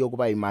ukuthi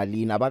iyokuba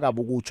imalini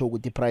abakabukutsho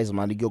ukuthi prize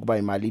money kuyokuba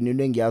imalini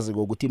into engiyazi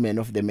ukuthi man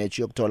of the match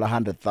yokuthola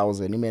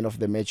 100,000 man of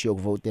the match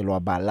yokuvotelwa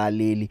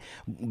balaleli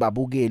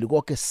babukeli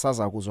konke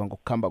sisaza kuzwa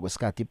ngokukhamba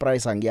kwesikhathi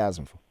iprice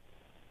angiyazi mfo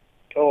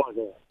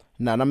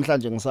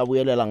namhlanje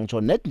ngisabuyelela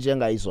ngitsho net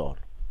njengayizolo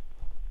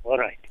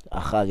alright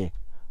aha ke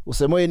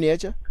usemoyeni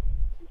yecha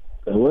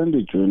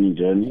Awandi John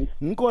njani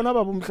ngikhona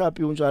baba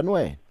umhlapi unjani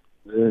wena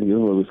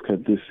ngemva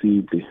kwesikhathi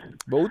eside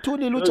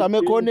bowuthulile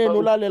ujame khoneni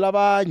ulalela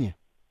abanye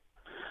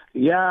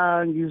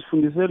ya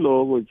ngizifundise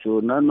lokho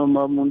John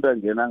noma umuntu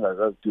angena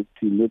angazazi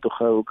ukuthini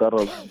letho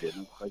ukarazi ngena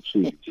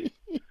emhathweni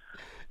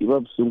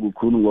ibabsungu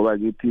khulu ngoba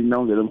kithi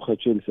nawungena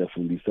emhathweni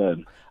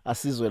siyafundisana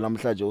asizwe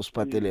namhlanje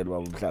usiphathelele baba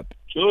umhlapi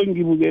so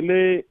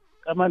ngibukele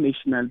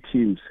ama-national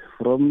teams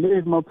from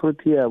le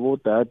ma-protea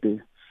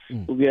bodade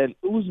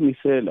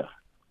ukuzimisela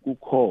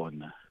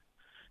kukhona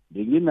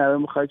benginayo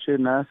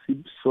emhathweni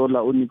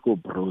nasisola uNico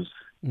Bros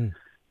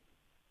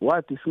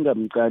wathi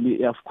singamcali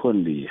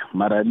i-AFCON leya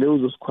mara le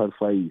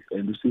uzosiqualifyisa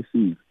and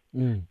usisile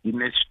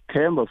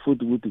nginethemba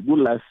futhi ukuthi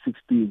ku-last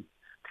 16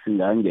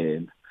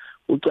 singangena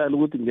ucala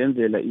ukuthi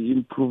ngenzela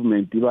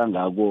i-improvement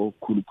ibangako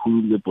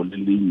khulukhulu ngebhola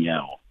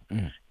lenyawo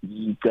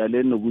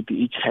ngicale nokuthi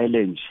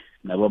i-challenge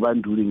nabo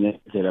banduli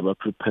ngendlela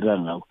abaprepare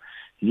ngawo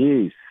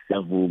yes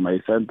siyavuma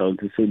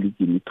iSundowns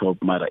iseligini top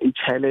mara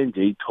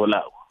i-challenge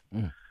eyitholako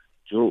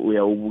jo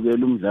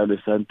uyawubukela umdlalo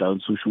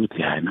weSundowns usho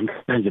ukuthi hayi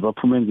namhlanje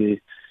baphume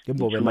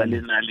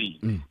ngemali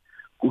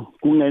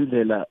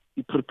kungendlela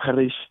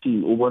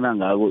i-preparation ubona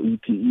ngako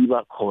ithi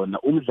iba khona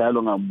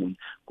umdlalo ngamunye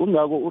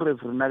kungako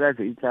ureferee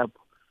nakadle iclub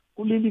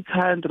kuleli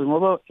country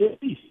ngoba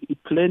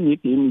i-plan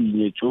yegame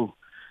yinye jo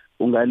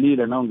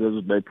ungalila na ungeza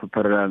ukuthi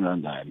bayiprepare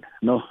kangangani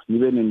no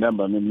nibe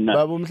nendambama emnandi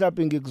baba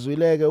mhlawumbe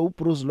ngikuzwileke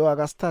uBruce lo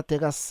akasithathe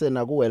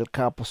kasisena ku World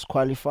Cup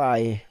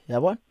siqualify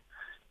yabona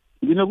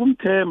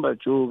nginokumthemba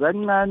jo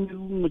kancane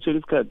umutshela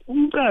isikhathi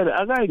umcala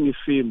akayi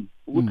ngefemu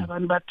ukuthi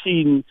abantu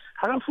bathini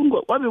akafuni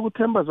wabe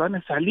kuthemba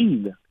zwane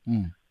salila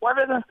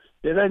wabeka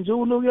beka nje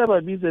uloku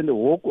yababiza and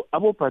woko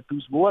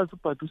abobhadusi bowazi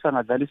ubhadusi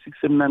angadlala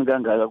i6 emnani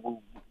kangaka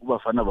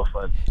kubafana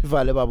bafana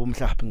ivale baba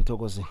umhlawumbe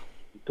ngithokozile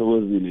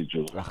thokozile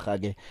jo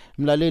ahake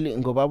mlaleli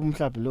ngoba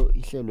umhlawumbe lo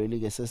ihlelo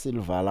elike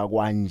sesilivala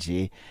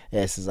kwanje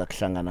siza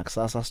kuhlangana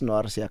kusasa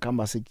sinowari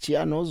siyakhamba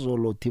sikuchiya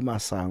nozolo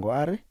Thimasango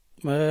are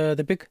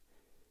the pick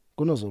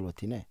kunozolo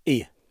thine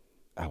iya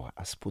awa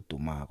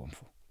asiphudumako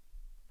mfo